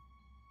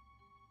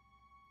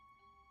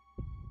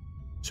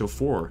 So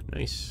 4.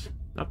 Nice.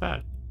 Not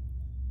bad.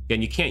 Again,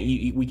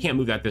 we can't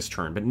move that this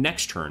turn, but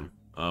next turn,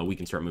 we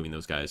can start moving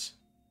those guys.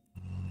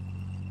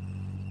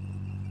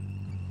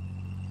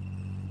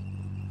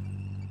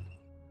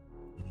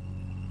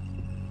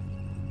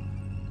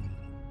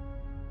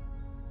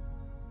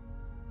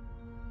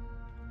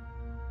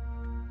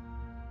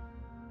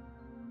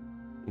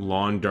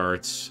 Lawn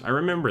darts. I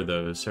remember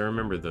those.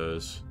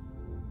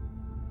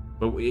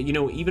 But, you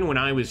know, even when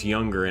I was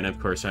younger, and of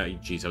course, I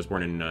was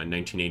born in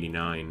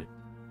 1989,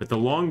 but the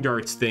long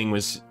darts thing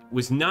was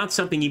not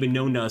something even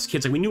known to us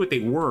kids. Like, we knew what they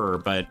were,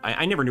 but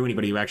I never knew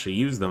anybody who actually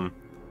used them.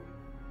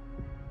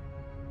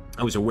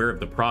 I was aware of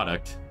the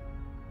product.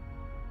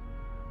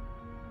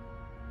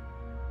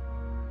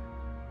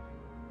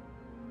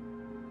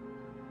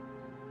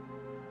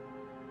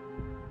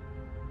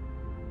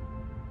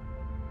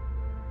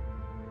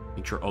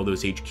 Make sure all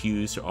those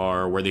HQs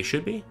are where they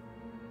should be.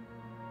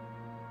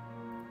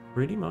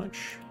 Pretty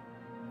much.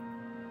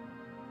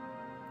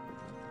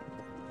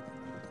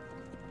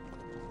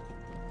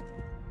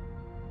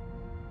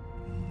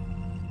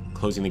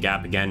 Closing the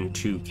gap again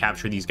to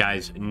capture these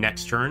guys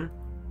next turn.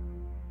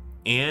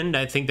 And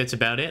I think that's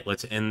about it.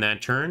 Let's end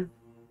that turn.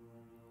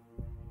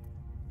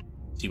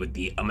 See what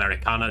the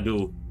Americana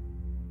do.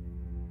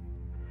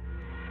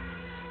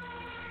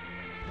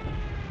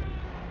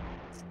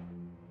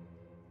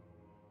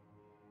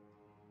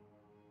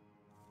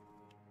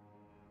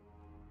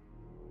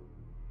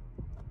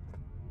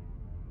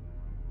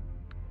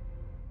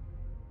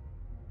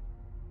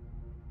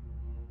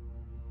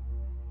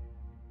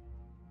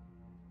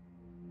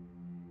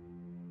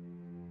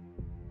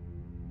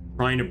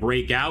 Trying to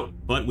break out,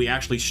 but we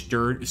actually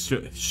stirred,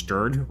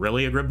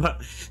 really, Agrippa?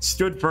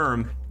 Stood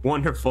firm.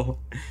 Wonderful.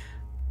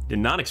 Did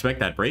not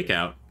expect that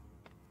breakout.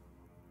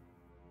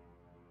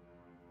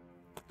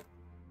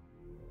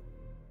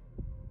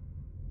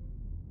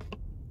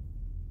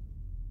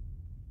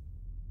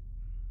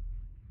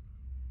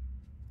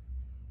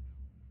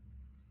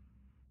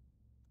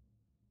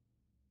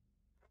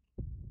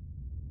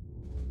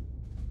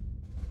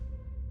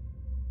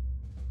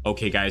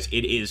 Okay, guys,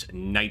 it is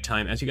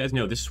nighttime. As you guys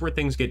know, this is where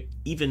things get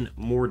even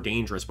more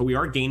dangerous, but we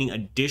are gaining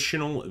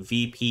additional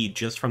VP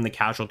just from the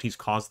casualties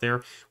caused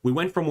there. We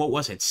went from, what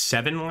was it,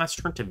 7 last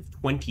turn to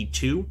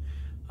 22?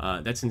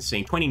 That's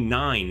insane.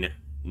 29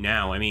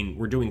 now. I mean,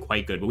 we're doing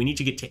quite good, but we need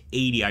to get to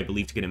 80, I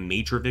believe, to get a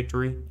major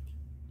victory.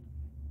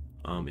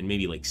 And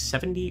maybe like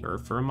 70 or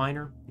for a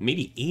minor?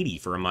 Maybe 80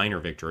 for a minor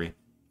victory.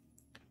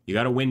 You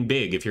got to win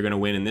big if you're going to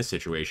win in this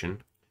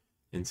situation.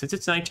 And since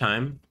it's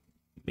nighttime,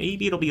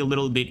 maybe it'll be a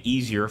little bit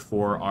easier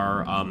for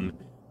our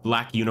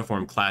black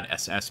uniform-clad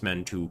SS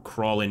men to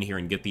crawl in here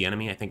and get the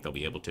enemy. I think they'll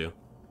be able to.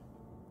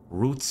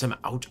 Roots them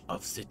out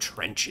of the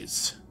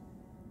trenches.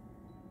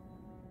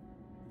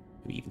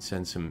 Maybe even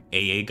send some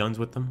AA guns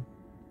with them.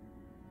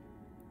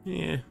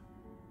 Yeah.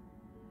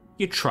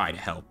 You try to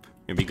help.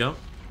 Here we go.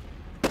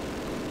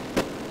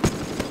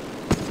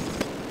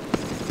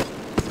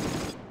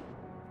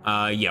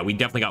 Yeah, we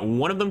definitely got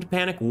one of them to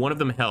panic, one of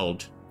them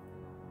held.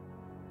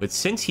 But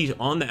since he's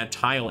on that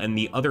tile and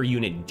the other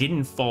unit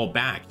didn't fall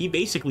back, he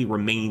basically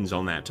remains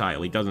on that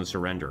tile. He doesn't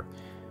surrender.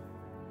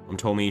 Mom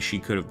told me she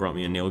could have brought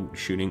me a nail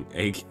shooting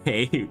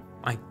AK.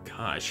 My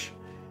gosh.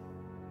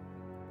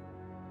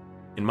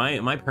 And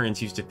my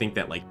parents used to think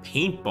that, like,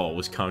 paintball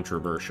was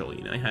controversial.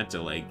 You know, I had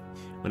to, like,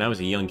 when I was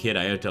a young kid,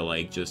 I had to,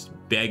 like, just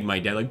beg my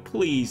dad, like,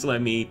 please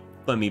let me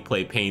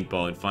play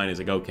paintball. And finally, he's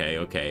like,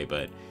 okay.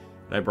 But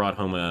I brought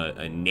home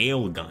a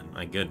nail gun.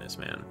 My goodness,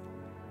 man.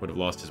 Would have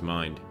lost his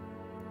mind.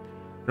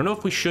 I don't know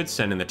if we should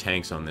send in the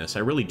tanks on this. I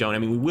really don't. I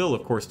mean, we will,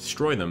 of course,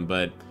 destroy them,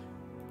 but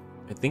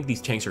I think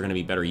these tanks are going to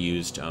be better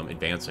used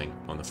advancing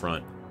on the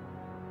front.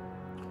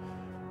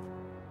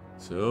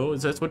 So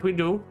that's what we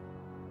do.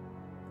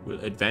 We'll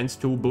advance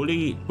to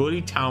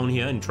Bully Town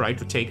here and try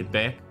to take it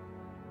back.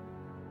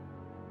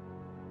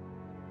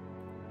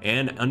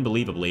 And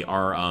unbelievably,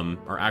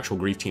 our actual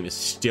grief team is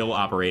still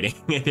operating.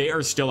 They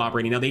are still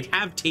operating. Now, they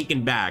have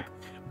taken back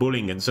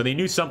Bullingen, so they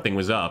knew something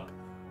was up,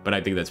 but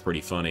I think that's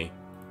pretty funny.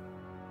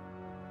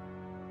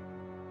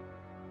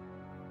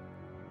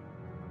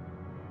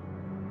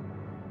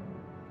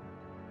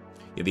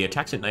 Yeah, the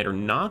attacks at night are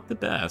not the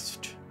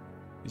best.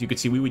 As you can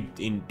see, we would,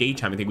 in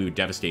daytime, I think we would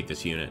devastate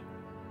this unit.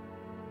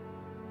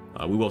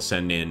 We will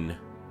send in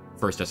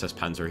 1st SS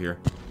Panzer here.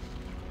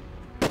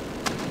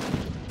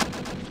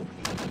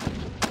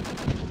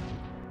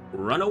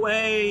 Run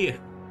away!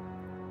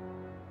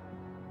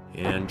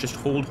 And just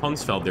hold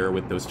Hunsfeld there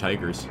with those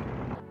Tigers.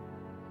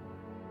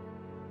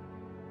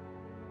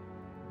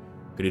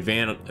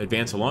 could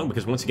advance along,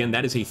 because once again,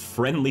 that is a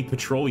friendly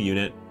patrol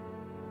unit.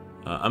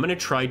 I'm going to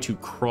try to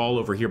crawl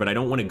over here, but I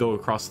don't want to go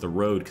across the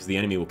road because the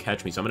enemy will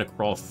catch me, so I'm going to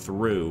crawl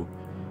through.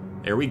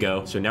 There we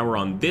go. So now we're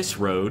on this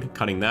road,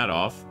 cutting that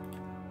off.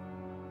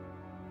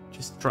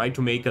 Just try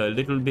to make a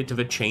little bit of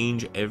a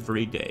change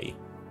every day.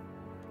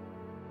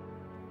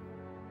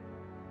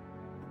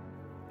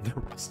 The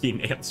rusty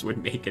nails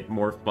would make it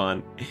more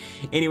fun.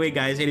 Anyway,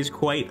 guys, it is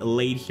quite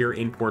late here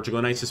in Portugal,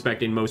 and I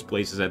suspect in most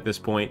places at this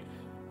point.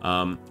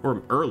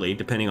 Or early,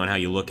 depending on how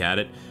you look at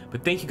it.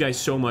 But thank you guys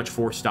so much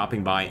for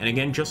stopping by. And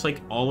again, just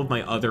like all of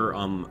my other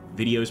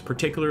videos,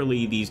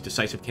 particularly these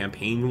Decisive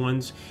campaign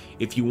ones,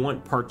 if you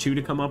want part 2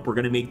 to come up, we're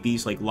going to make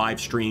these like live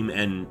stream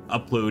and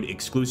upload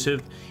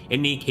exclusive.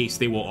 In any case,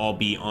 they will all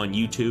be on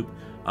YouTube.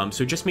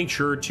 So just make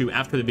sure to,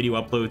 after the video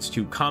uploads,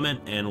 to comment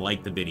and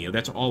like the video.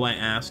 That's all I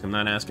ask. I'm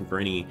not asking for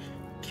any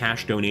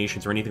cash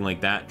donations or anything like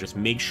that. Just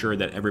make sure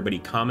that everybody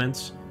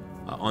comments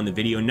on the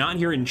video, not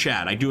here in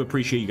chat. I do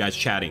appreciate you guys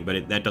chatting,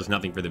 but that does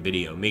nothing for the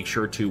video. Make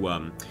sure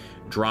to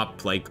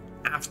drop like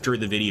after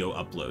the video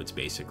uploads,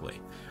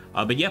 basically.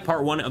 But yeah,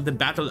 part 1 of the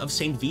Battle of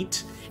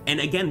St.Vith. And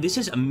again, this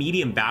is a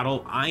medium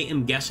battle. I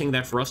am guessing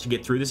that for us to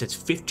get through this, it's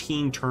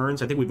 15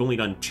 turns. I think we've only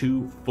done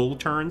 2 full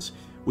turns,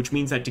 which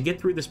means that to get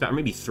through this battle,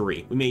 maybe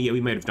 3.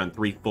 We might have done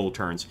 3 full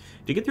turns.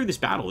 To get through this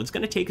battle, it's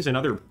going to take us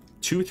another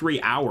 2-3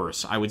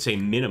 hours, I would say,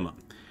 minimum.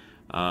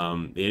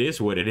 It is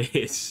what it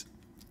is.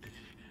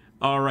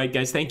 All right,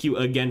 guys, thank you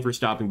again for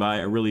stopping by.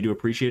 I really do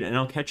appreciate it, and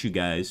I'll catch you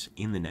guys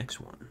in the next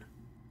one.